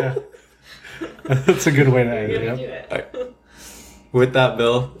 Yeah. That's a good way to end You're it. gonna do Yep. it. Alright. With that,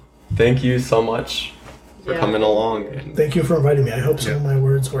 Bill, thank you so much for Yeah. coming along. And Thank you for inviting me. I hope some of my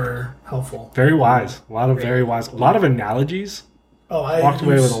words were helpful. Very wise. A lot of very wise. A lot of analogies. Oh, I Walked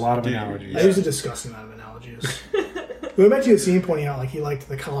away use- with a lot of analogies. I use a disgusting amount of analogies. We went back to Yassine pointing out like he liked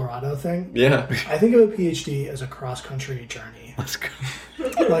the Colorado thing. yeah. I think of a PhD as a cross-country journey. Let's go.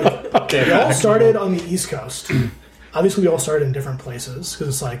 Like, Okay. we all started on the East Coast. Obviously, we all started in different places because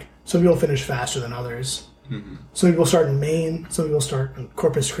it's like some people finish faster than others. Some people start in Maine. Some people start in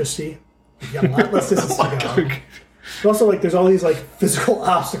Corpus Christi. You got a lot less distance to go. But also, like, there's all these like physical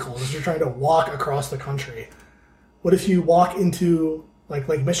obstacles as you're trying to walk across the country. What if you walk into like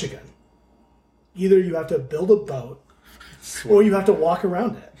Lake Michigan? Either you have to build a boat, or you have to walk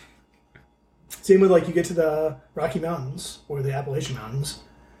around it. Same with like you get to the Rocky Mountains or the Appalachian Mountains,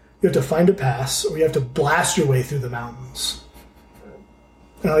 you have to find a pass, or you have to blast your way through the mountains.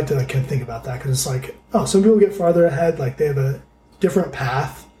 And I like to like, kind of think about that because it's like, oh, some people get farther ahead, like they have a different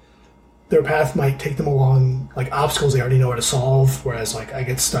path. Their path might take them along like obstacles they already know how to solve, whereas like I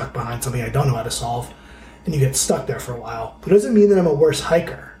get stuck behind something I don't know how to solve, and you get stuck there for a while. But it doesn't mean that I'm a worse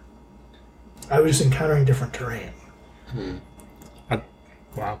hiker. I was just encountering different terrain.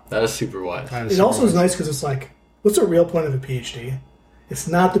 Wow. That is super wise. That is It super also is wise. nice because it's like, what's the real point of a PhD? It's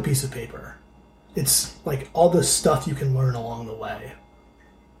not the piece of paper. It's like all the stuff you can learn along the way.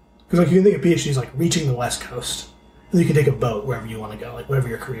 Because like you can think of PhD as like reaching the West Coast, and you can take a boat wherever you want to go, like whatever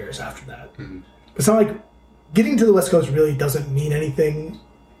your career is after that. But it's not like getting to the West Coast really doesn't mean anything.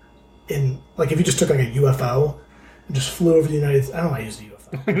 In like if you just took like a UFO and just flew over the United States, I don't know why I used a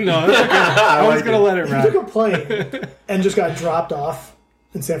UFO. No, that's okay. I was going to let it If you took ride. a plane and just got dropped off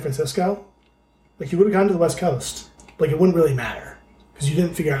in San Francisco, like you would have gone to the West Coast. Like it wouldn't really matter because you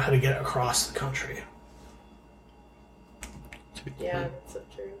didn't figure out how to get across the country. Yeah, that's so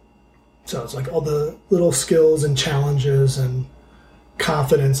true. So it's like all the little skills and challenges and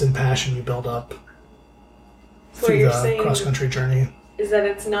confidence and passion you build up So what through you're the saying cross-country journey. is that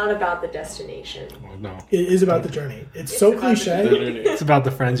it's not about the destination. Well, no. It is about the journey. It's so about the cliche. It's about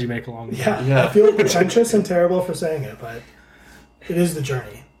the friends you make along the way. Yeah, Yeah. I feel pretentious and terrible for saying it, but it is the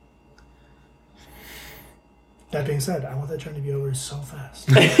journey. That being said, I want that journey to be over so fast.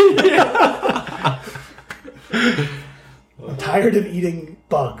 I'm tired of eating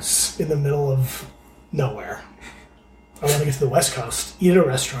bugs in the middle of nowhere. I want to get to the West Coast, eat at a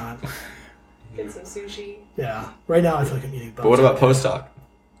restaurant. Get some sushi. Yeah, right now I feel like I'm eating bugs. But what about postdoc?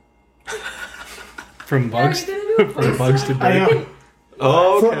 From bugs, Yeah, you're gonna do a from bugs to I bacon. am.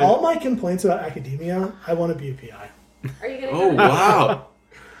 Oh, For okay. all my complaints about academia, I want to be a PI. Are you gonna? Oh, wow.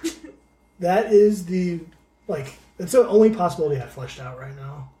 That is it's the only possibility I've fleshed out right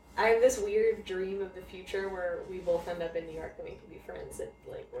now. I have this weird dream of the future where we both end up in New York and we can be friends at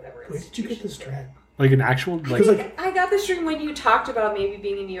like whatever. Where did you get this institution. dream? Like an actual, like, Because like, I got this dream when you talked about maybe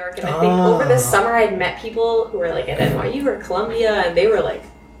being in New York, and I think over the summer I'd met people who were like at NYU or Columbia, and they were like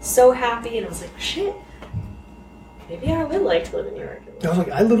so happy, and I was like, shit, maybe I would like to live in New York. I was like,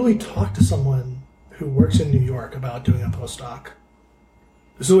 I literally talked to someone who works in New York about doing a postdoc.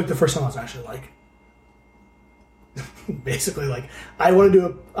 This is like the first time I was actually like, basically like, I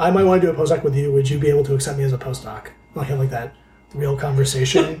might want to do a postdoc with you. Would you be able to accept me as a postdoc? Like have like that real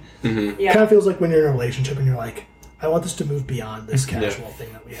conversation. Yeah. Kind of feels like when you're in a relationship and you're like, I want this to move beyond this casual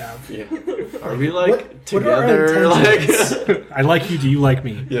thing that we have. Yeah. Are we like What are our together? intentions? Like, I like you. Do you like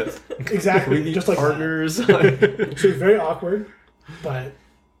me? yes. Exactly, We need just like that. partners. So it's very awkward, but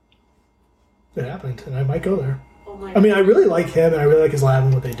it happened, and I might go there. Oh my I mean, I really like him, and I really like his lab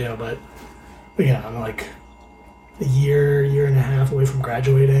and what they do, but yeah, I'm like a year and a half away from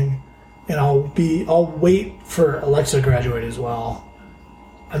graduating, and I'll wait for Alexa to graduate as well.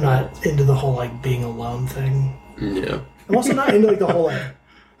 I'm not into the whole like being alone thing. Yeah. I'm also not into like the whole like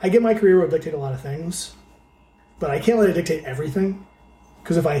I get my career will dictate a lot of things, but I can't let it dictate everything.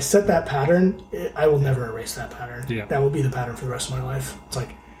 Because if I set that pattern, I will never erase that pattern. Yeah. That will be the pattern for the rest of my life. It's like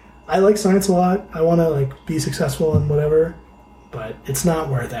I like science a lot. I want to like be successful and whatever, but it's not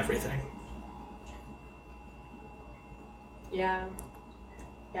worth everything. Yeah.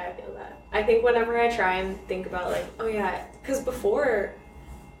 Yeah, I feel that. I think whenever I try and think about like, oh yeah, because before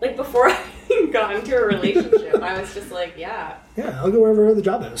I got into a relationship, I was just like, yeah, I'll go wherever the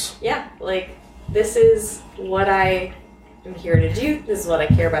job is. yeah, like this is what I am here to do. This is what I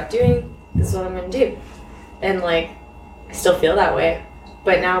care about doing. This is what I'm going to do. And like, I still feel that way.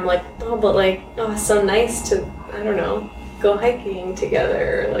 But now I'm like, it's so nice to, I don't know, go hiking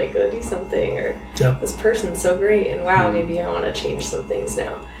together or like go do something or this person's so great and wow, maybe I want to change some things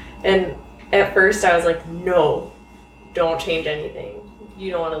now. And at first I was like, no, don't change anything.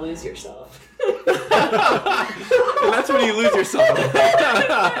 You don't want to lose yourself. And that's when you lose yourself.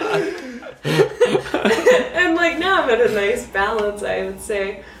 And like now I'm at a nice balance, I would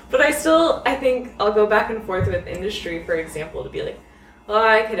say. But I think I'll go back and forth with industry, for example, to be like, oh,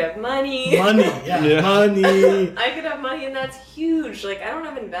 I could have money. Money. I could have money and that's huge. Like, I don't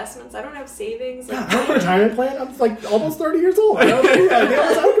have investments. I don't have savings. Like, I have a retirement plan. I'm like almost 30 years old. I don't know what's going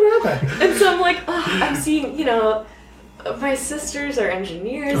to happen. And so I'm like, I'm seeing, my sisters are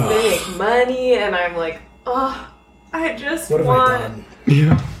engineers. They make money. And I'm like, I just what want... have I done?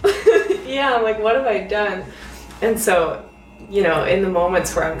 Yeah. Yeah, I'm like, what have I done? And so, in the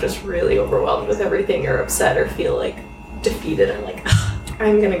moments where I'm just really overwhelmed with everything or upset or feel like defeated, I'm like,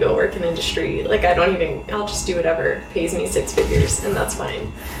 I'm going to go work in industry. Like, I'll just do whatever pays me 6 figures and that's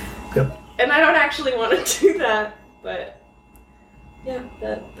fine. Yep. And I don't actually want to do that, but yeah,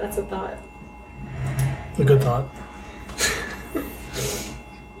 that's a thought. A good thought.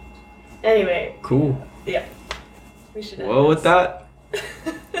 Anyway. Cool. Yeah. We should end Well, with this. that,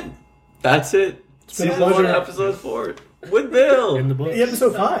 that's it. It's been a Season 1, pleasure. episode 4 with Bill. In the book.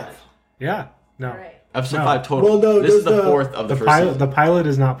 Episode 5. Yeah. No. All right. Episode No. 5 total. Well, no, this is there's the the- 4th of the first Pilot, season. the pilot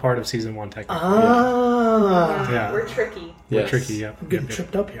is not part of season 1 technically. Yeah. We're tricky. We're Yes. tricky, yeah. I'm getting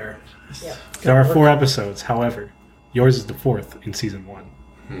tripped up here. Yeah. There are 4 episodes, however. Yours is the 4th in season 1.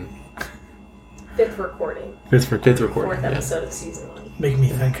 5th recording. 5th Fifth recording. 4th Yeah. episode of season 1. Make me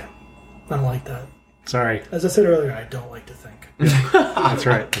think. I don't like that. Sorry. As I said earlier, I don't like to think. That's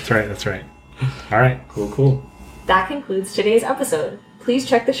right. All right. Cool. That concludes today's episode. Please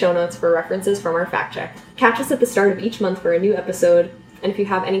check the show notes for references from our fact check. Catch us at the start of each month for a new episode. And if you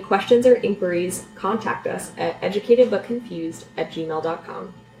have any questions or inquiries, contact us at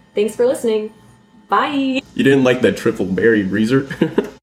educatedbutconfused@gmail.com. Thanks for listening. Bye! You didn't like that triple berry breezer?